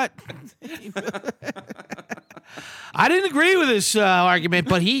 Tell you what. I didn't agree with this argument,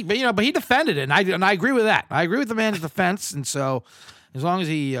 but he defended it, and I agree with that. I agree with the man's defense, and so as long as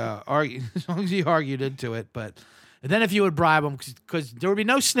he argued into it, and then if you would bribe him, because there would be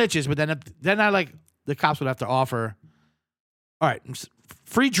no snitches, but then the cops would have to offer, all right,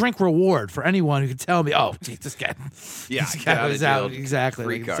 free drink reward for anyone who could tell me, oh, geez, this guy, Yeah, this guy was out exactly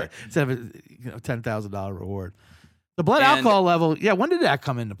free card. instead of a $10,000 reward. The blood alcohol level, yeah. When did that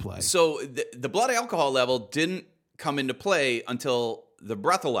come into play? So the blood alcohol level didn't come into play until the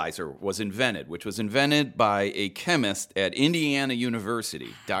breathalyzer was invented, which was invented by a chemist at Indiana University,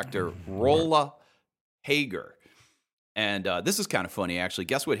 Dr. Rolla Hager. And this is kind of funny, actually.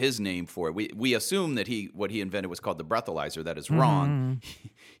 Guess what his name for it? We assume that what he invented was called the breathalyzer. That is wrong.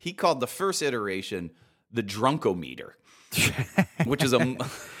 He called the first iteration the drunkometer, which is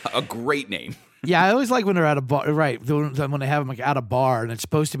a great name. Yeah, I always like when they're at a bar, right? When they have them like at a bar, and it's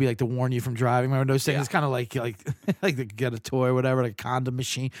supposed to be like to warn you from driving. Remember those things? Yeah. It's kind of like to get a toy or whatever, like a condom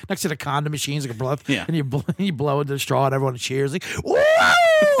machine. Next to the condom machines, like a blow, Yeah. and you blow into the straw, and everyone cheers, like, "Woo!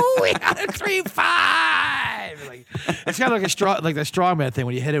 We got a 3-5!" Like, it's kind of like a straw, like the strongman thing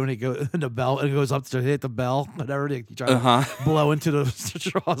when you hit it when it goes in the bell, and it goes up to hit the bell, whatever. You try to blow into the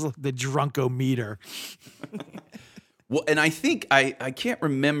straws, like the drunkometer. Well, and I think I can't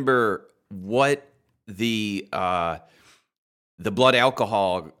remember what the blood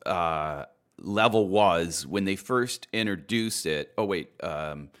alcohol level was when they first introduced it. Oh wait,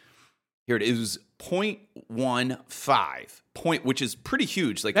 here it is. 0.15 which is pretty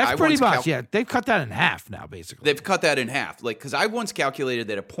huge. Like That's I pretty once much. Yeah, they've cut that in half now, basically. They've cut that in half. Like because I once calculated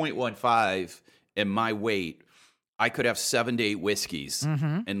that a 0.15 in my weight, I could have 7 to 8 whiskeys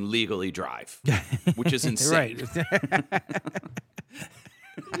and legally drive, which is insane. Right.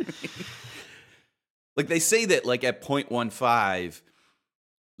 Like they say that like at 0.15,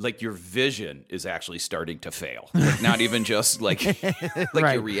 like your vision is actually starting to fail. Like not even just like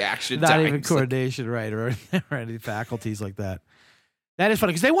Right. your reaction Not times. even coordination, right, or any faculties like that. That is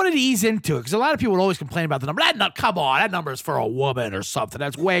funny because they wanted to ease into it because a lot of people would always complain about the number. Come on, that number is for a woman or something.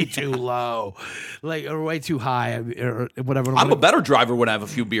 That's way too low, like or way too high or whatever. I'm a better driver when I have a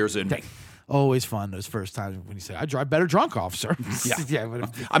few beers in me. Always fun those first times when you say, "I drive better drunk, officer." Yeah. Yeah.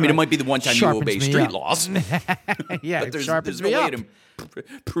 But I mean, it might be the one time you Sharpens obey me street up. laws, yeah, but it there's sharpens no me way up. to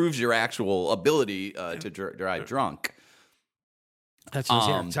proves your actual ability to drive drunk. That's what's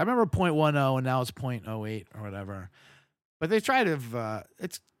here. So I remember 0.10 and now it's 0.08 or whatever. But they try to.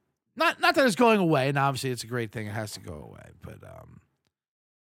 It's not that it's going away, and obviously it's a great thing. It has to go away, but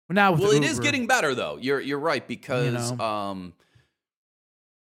now with It is Uber, getting better though. You're right because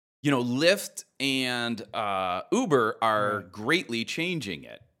Lyft and Uber are greatly changing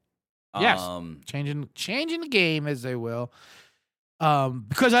it. Yes, changing the game as they will.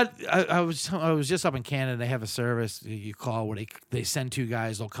 Because I was just up in Canada. They have a service you call where they send 2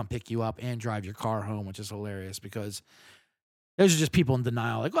 guys. They'll come pick you up and drive your car home, which is hilarious because those are just people in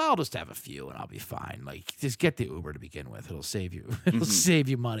denial. Like, well, I'll just have a few and I'll be fine. Like, just get the Uber to begin with. It'll save you. It'll save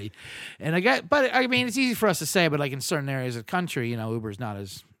you money. And but I mean, it's easy for us to say, but like in certain areas of the country, Uber's not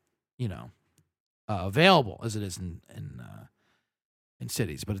as available as it is in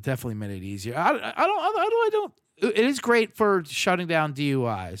cities. But it definitely made it easier. It is great for shutting down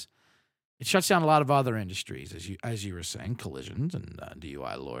DUIs. It shuts down a lot of other industries, as you were saying, collisions and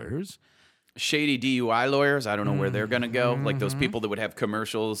DUI lawyers. Shady DUI lawyers, I don't know where they're going to go. Like those people that would have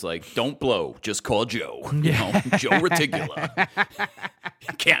commercials like, don't blow, just call Joe. Joe Reticula.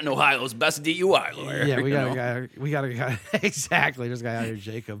 Canton, Ohio's best DUI lawyer. Yeah, we got a guy. Exactly. This guy out here,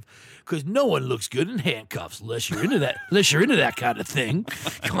 Jacob. Because no one looks good in handcuffs unless you're into that kind of thing.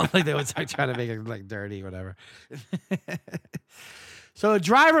 Like they would try to make it like dirty, whatever. So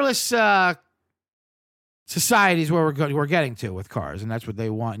driverless society is where we're getting to with cars, and that's what they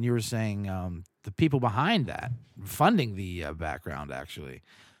want. And you were saying the people behind that, funding the background, actually,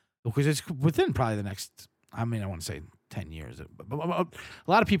 because it's within probably the next. I mean, I want to say 10 years. But a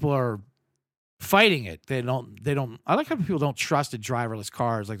lot of people are fighting it. They don't. I like how people don't trust in driverless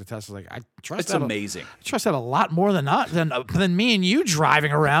cars like the Tesla. Like I trust. It's amazing. I trust that a lot more than me and you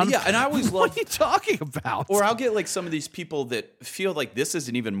driving around. Yeah, and I always What love. are you talking about? Or I'll get like some of these people that feel like this is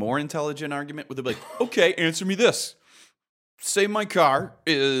an even more intelligent argument where they're like, okay, answer me this. Say my car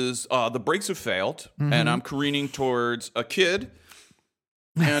is, the brakes have failed and I'm careening towards a kid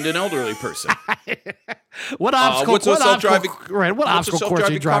and an elderly person. What obstacle? what's a self-driving- Right. What what's a obstacle course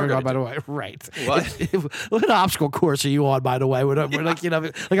are you self-driving driving car on? gonna By the way, right. What? What obstacle course are you on? By the way, we're like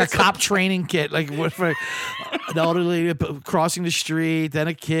like a cop training kit, like what for an elderly crossing the street, then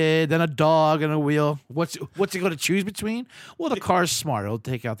a kid, then a dog, and a wheel. What's it going to choose between? Well, the car's smart. It'll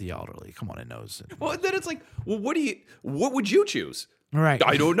take out the elderly. Come on, it knows. Well, then it's like, well, what would you choose? Right.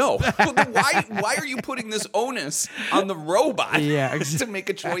 I don't know. Well, then why are you putting this onus on the robot Yeah, to make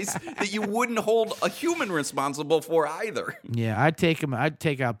a choice that you wouldn't hold a human responsible for either? Yeah, I'd take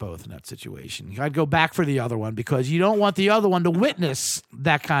out both in that situation. I'd go back for the other one because you don't want the other one to witness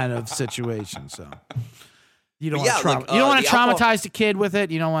that kind of situation. So you don't want to you don't want to traumatize the kid with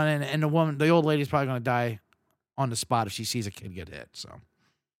it. You don't want, and the old lady's probably going to die on the spot if she sees a kid get hit. So,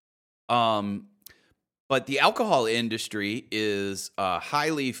 but the alcohol industry is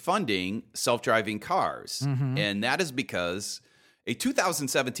highly funding self-driving cars, and that is because a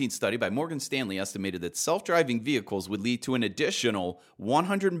 2017 study by Morgan Stanley estimated that self-driving vehicles would lead to an additional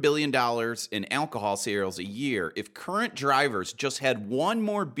 $100 billion in alcohol sales a year if current drivers just had one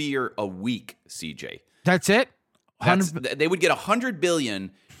more beer a week, CJ. that's it. They would get $100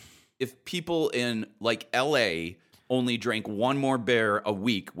 billion if people in like LA only drank one more beer a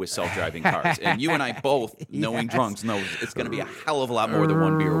week with self-driving cars. And you and I both, knowing drunks, know it's going to be a hell of a lot more than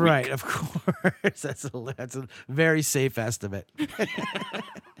one beer a week. Right, of course. That's a very safe estimate.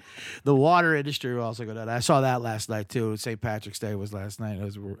 The water industry will also go down. I saw that last night too. St. Patrick's Day was last night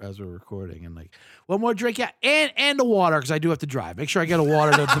as we're recording, and like one more drink, yeah, and the water because I do have to drive. Make sure I get a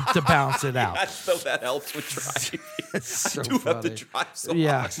water to balance it out. So that helps with driving. So I do have to funny. drive so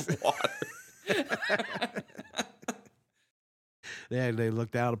Yeah. much water. They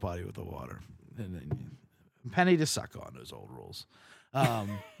look down upon you with the water. And then penny to suck on those old rules.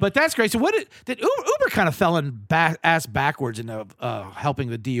 But that's great. So what did Uber kind of fell in ass backwards into helping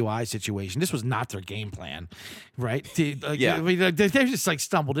the DUI situation? This was not their game plan, right? Yeah. I mean, they just like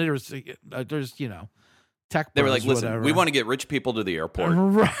stumbled in. There's tech. They were like, bros, listen, whatever. we want to get rich people to the airport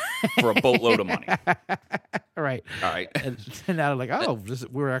Right. for a boatload of money. Right. All right. And now they're like,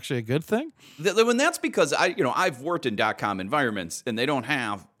 we're actually a good thing. And that's because I've worked in .com environments and they don't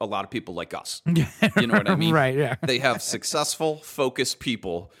have a lot of people like us. You know what I mean? Right, yeah. They have successful, focused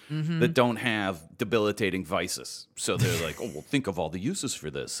people that don't have debilitating vices. So they're like, oh, well, think of all the uses for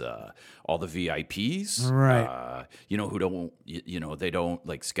this. All the VIPs. Right. Who don't, they don't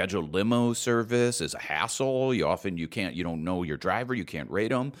like schedule limo service is a hassle. You don't know your driver. You can't rate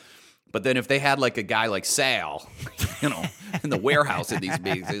them. But then if they had like a guy like Sal, in the warehouse in these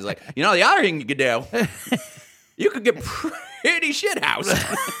meetings, he's like, the other thing you could do, you could get pretty shit house.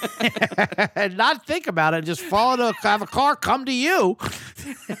 And not think about it, just have a car come to you.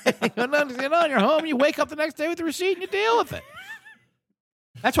 You're home, you wake up the next day with the receipt and you deal with it.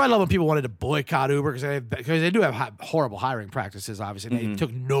 That's why I love when people wanted to boycott Uber because they do have horrible hiring practices, obviously. And they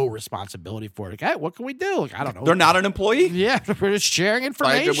took no responsibility for it. Like, hey, what can we do? Like, I don't know. They're not an employee? Yeah, we're just sharing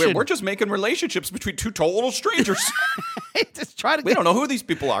information. We're just making relationships between two total strangers. Just try to We don't know who these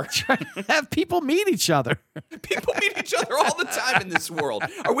people are. have people meet each other. People meet each other all the time in this world.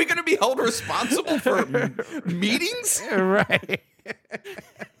 Are we going to be held responsible for meetings? Right.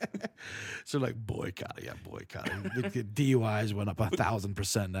 So like boycotting. The DUIs went up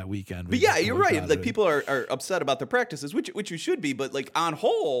 1,000% that weekend. But yeah, you're right. Like Boycotted. people are upset about their practices, which you should be. But like on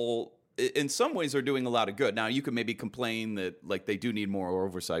whole, in some ways, they're doing a lot of good. Now you can maybe complain that like they do need more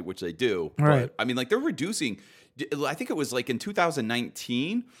oversight, which they do. Right. But I mean, like they're reducing. I think it was like in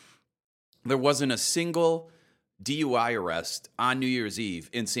 2019, there wasn't a single DUI arrest on New Year's Eve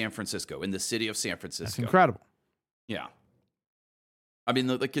in San Francisco, in the city of San Francisco. That's incredible. Yeah. I mean,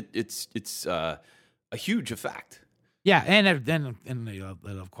 like it's a huge effect. Yeah, and they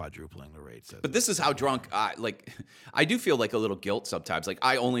love quadrupling the rates. But this is how drunk I do feel like a little guilt sometimes. Like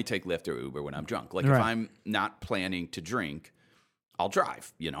I only take Lyft or Uber when I'm drunk. Like Right. if I'm not planning to drink, I'll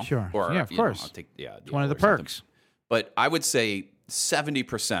drive, Sure. Or Yeah, of course. I'll take It's one of the or something. perks. But I would say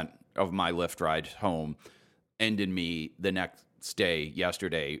 70% of my Lyft ride home ended me the next day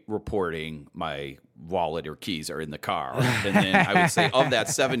yesterday reporting my wallet or keys are in the car. And then I would say of that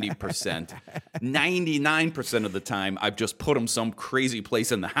 70%, 99% of the time, I've just put them some crazy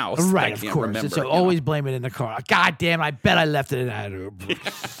place in the house. that Right, I of can't course. remember. So you know? always blame it in the car. God damn, I bet I left it in that Uber.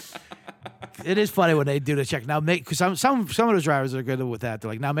 It is funny when they do the check. Now, because some of those drivers are good with that. They're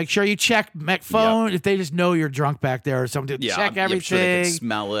like, now make sure you check phone if they just know you're drunk back there or something. Yeah, check I'm everything. sure they can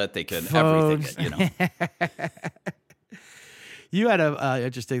smell it. They can Phones. everything. You had a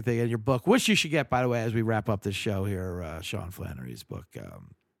interesting thing in your book, which you should get, by the way, as we wrap up this show here. Sean Flannery's book,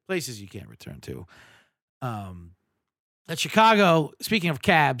 Places You Can't Return To. At Chicago, speaking of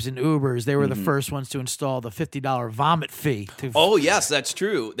cabs and Ubers, they were the first ones to install the $50 vomit fee. Oh, yes, that's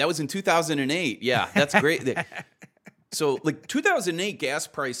true. That was in 2008. Yeah, that's great. So, 2008 gas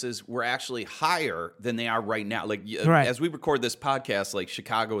prices were actually higher than they are right now. Right. As we record this podcast,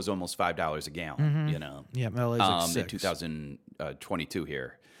 Chicago is almost $5 a gallon, you know. Yeah, LA's like in 6. 2022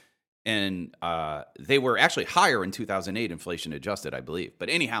 here. And they were actually higher in 2008, inflation adjusted, I believe. But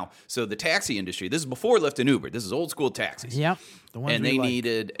anyhow, so the taxi industry, this is before Lyft and Uber. This is old school taxis. Yep. The ones And we they like.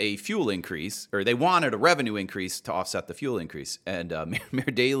 needed a fuel increase, or they wanted a revenue increase to offset the fuel increase. And Mayor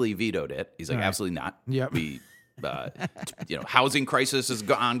Daley vetoed it. He's like, Right. absolutely not. Yep. Housing crisis is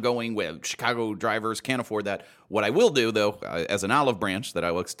ongoing. Where Chicago drivers can't afford that. What I will do, though, as an olive branch that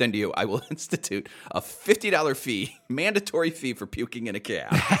I will extend to you, I will institute a $50 fee, mandatory fee for puking in a cab.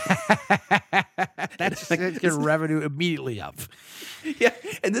 That's get revenue immediately up. Yeah,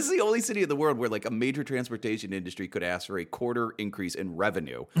 and this is the only city in the world where a major transportation industry could ask for a quarter increase in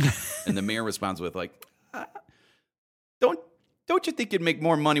revenue, and the mayor responds with Don't you think you'd make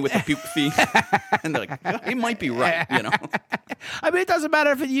more money with the puke fee? And they're like, he might be right, you know. I mean, it doesn't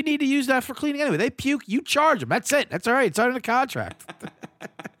matter if you need to use that for cleaning anyway. They puke, you charge them. That's it. That's all right. It's under the contract.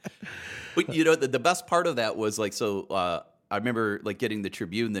 But you know, the best part of that was I remember getting the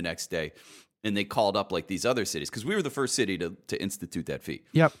Tribune the next day, and they called up these other cities because we were the first city to institute that fee.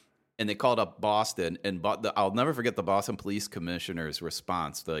 Yep. And they called up Boston, and I'll never forget the Boston Police Commissioner's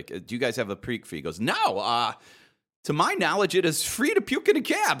response. They're like, "Do you guys have a puke fee?" He goes, "No. To my knowledge, it is free to puke in a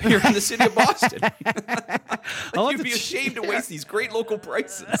cab here in the city of Boston." You'd be ashamed to waste these great local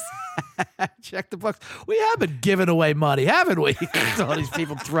prices. Check the books. We have been giving away money, haven't we? All these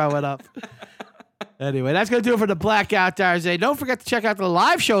people throw it up. Anyway, that's going to do it for the Blackout Diaries. Don't forget to check out the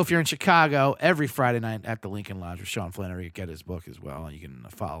live show if you're in Chicago every Friday night at the Lincoln Lodge with Sean Flannery. Get his book as well. You can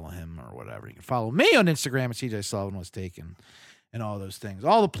follow him or whatever. You can follow me on Instagram at CJ Sullivan Was Taken. And all those things.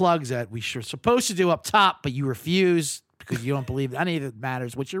 All the plugs that we were supposed to do up top, but you refuse because you don't believe any of it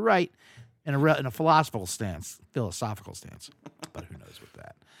matters, which you're right, in a philosophical stance. But who knows with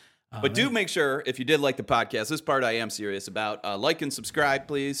that. But do make sure, if you did like the podcast, this part I am serious about, like and subscribe,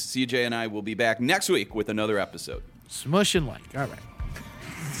 please. CJ and I will be back next week with another episode. Smush and like. All right.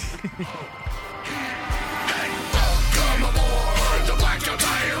 Welcome aboard the Blackout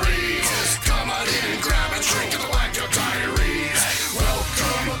Diaries. Come on in and grab a drink of the Blackout Diaries.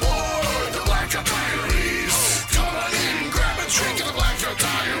 Welcome aboard the Blackout Diaries. Come on in and grab a drink of the Blackout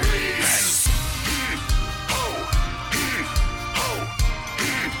Diaries.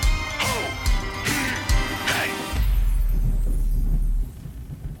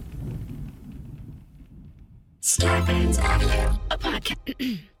 Starburns Audio,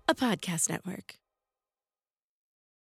 a podcast network.